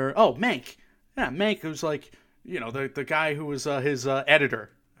where Mank. Yeah, Mank, who's like, the guy who was his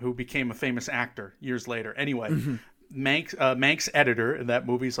editor, who became a famous actor years later. Anyway, Mank's editor in that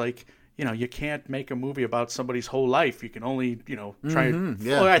movie's like, you can't make a movie about somebody's whole life. You can only, try.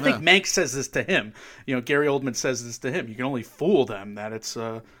 I think Mank says this to him. Gary Oldman says this to him. You can only fool them that it's.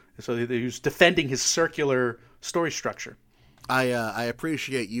 So he was defending his circular story structure. I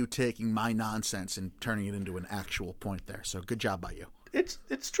appreciate you taking my nonsense and turning it into an actual point there. So good job by you.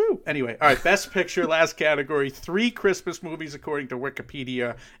 It's true. Anyway, all right, Best Picture, last category. 3 Christmas movies, according to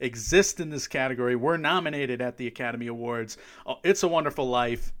Wikipedia, exist in this category. Were nominated at the Academy Awards. It's a Wonderful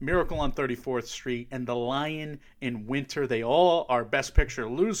Life, Miracle on 34th Street, and The Lion in Winter. They all are Best Picture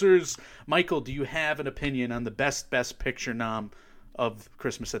losers. Michael, do you have an opinion on the Best Picture nom of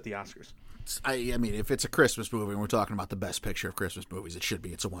Christmas at the Oscars? I mean, if it's a Christmas movie and we're talking about the best picture of Christmas movies, it should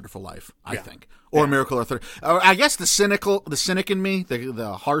be It's a Wonderful Life, I think. Or Miracle on 30. I guess the cynic in me,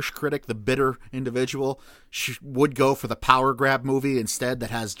 the harsh critic, the bitter individual, would go for the power grab movie instead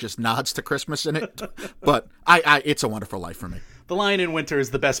that has just nods to Christmas in it. But It's a Wonderful Life for me. The Lion in Winter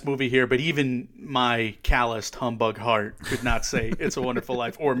is the best movie here, but even my calloused humbug heart could not say It's a Wonderful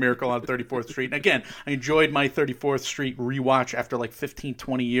Life or Miracle on 34th Street. And again, I enjoyed my 34th Street rewatch after like 15,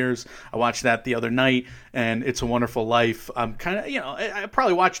 20 years. I watched that the other night, and It's a Wonderful Life. I'm kind of, I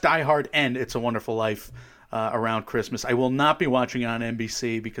probably watched Die Hard and It's a Wonderful Life around Christmas. I will not be watching it on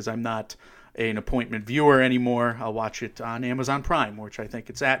NBC because I'm not an appointment viewer anymore. I'll watch it on Amazon Prime, which I think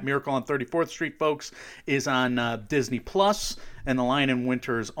it's at. Miracle on 34th Street, folks, is on Disney Plus, and The Lion in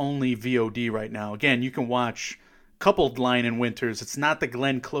Winter is only VOD right now. Again, you can watch coupled Lion in Winters. It's not the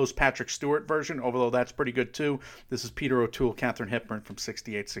Glenn Close, Patrick Stewart version, although that's pretty good too. This is Peter O'Toole, Katharine Hepburn from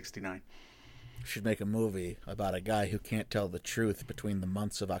 68-69. Should make a movie about a guy who can't tell the truth between the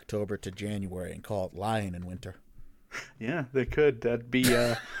months of October to January and call it Lion in Winter. Yeah, they could. That'd be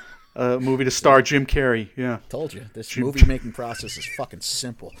movie to star Jim Carrey. Yeah. Told you. This movie-making process is fucking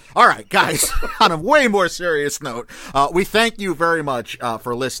simple. All right, guys, on a way more serious note, we thank you very much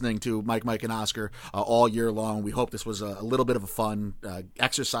for listening to Mike, and Oscar all year long. We hope this was a little bit of a fun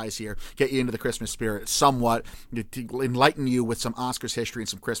exercise here, get you into the Christmas spirit somewhat, to enlighten you with some Oscars history and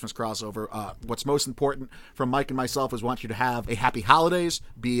some Christmas crossover. What's most important from Mike and myself is we want you to have a happy holidays,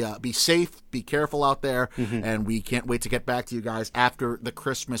 be safe, be careful out there, and we can't wait to get back to you guys after the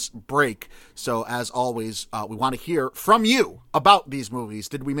Christmas break. So as always, we want to hear from you about these movies.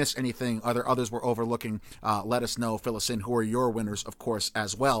 Did we miss anything? Are there others we're overlooking? Let us know. Fill us in. Who are your winners, of course,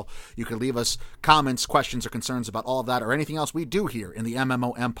 as well. You can leave us comments, questions, or concerns about all of that or anything else we do here in the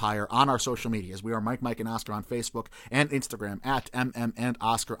MMO Empire on our social medias. We are Mike, and Oscar on Facebook and Instagram, at MM and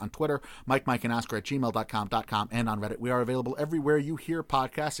Oscar on Twitter, Mike, and Oscar at gmail.com, and on Reddit. We are available everywhere you hear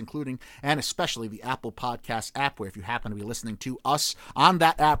podcasts, including and especially the Apple Podcast app, where if you happen to be listening to us on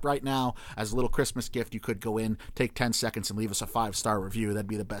that app right now, as a little Christmas gift, you could go in, take 10 seconds, and leave us a 5-star review. That'd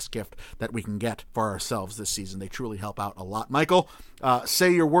be the best gift that we can get for ourselves this season. They truly help out a lot. Michael,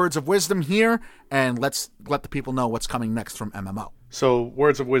 say your words of wisdom here, and let's let the people know what's coming next from MMO. So,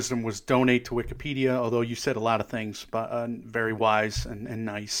 words of wisdom was donate to Wikipedia, although you said a lot of things, but very wise and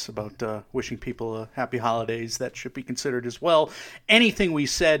nice about wishing people happy holidays. That should be considered as well. Anything we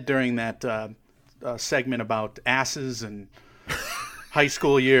said during that segment about asses and high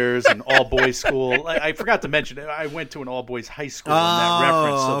school years and all-boys school. I forgot to mention, I went to an all-boys high school in that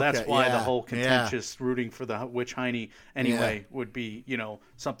reference, so that's why the whole contentious rooting for the witch hiney anyway would be,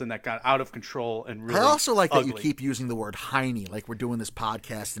 something that got out of control and really I also like ugly. That you keep using the word hiney, like we're doing this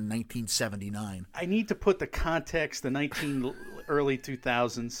podcast in 1979. I need to put the context, the early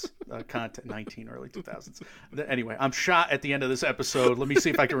 2000s, early 2000s. Anyway, I'm shot at the end of this episode. Let me see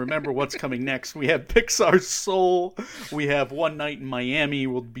if I can remember what's coming next. We have Pixar's Soul. We have One Night in Miami.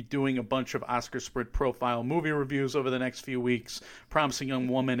 We'll be doing a bunch of Oscar Sprit profile movie reviews over the next few weeks. Promising Young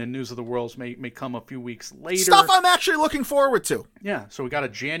Woman and News of the Worlds may come a few weeks later. Stuff I'm actually looking forward to. Yeah, so we got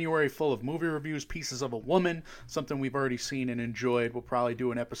a January full of movie reviews, Pieces of a Woman, something we've already seen and enjoyed. We'll probably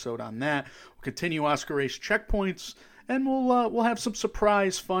do an episode on that. We'll continue Oscar race checkpoints. And we'll have some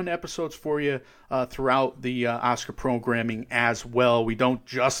surprise, fun episodes for you throughout the Oscar programming as well. We don't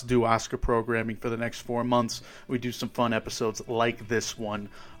just do Oscar programming for the next 4 months. We do some fun episodes like this one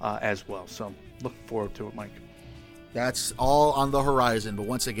as well. So look forward to it, Mike. That's all on the horizon. But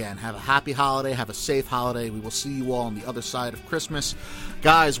once again, have a happy holiday. Have a safe holiday. We will see you all on the other side of Christmas.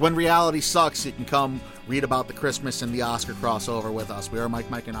 Guys, when reality sucks, you can come read about the Christmas and the Oscar crossover with us. We are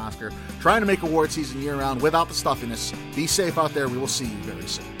Mike, and Oscar, trying to make award season year-round without the stuffiness. Be safe out there. We will see you very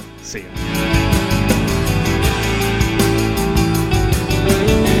soon. See ya.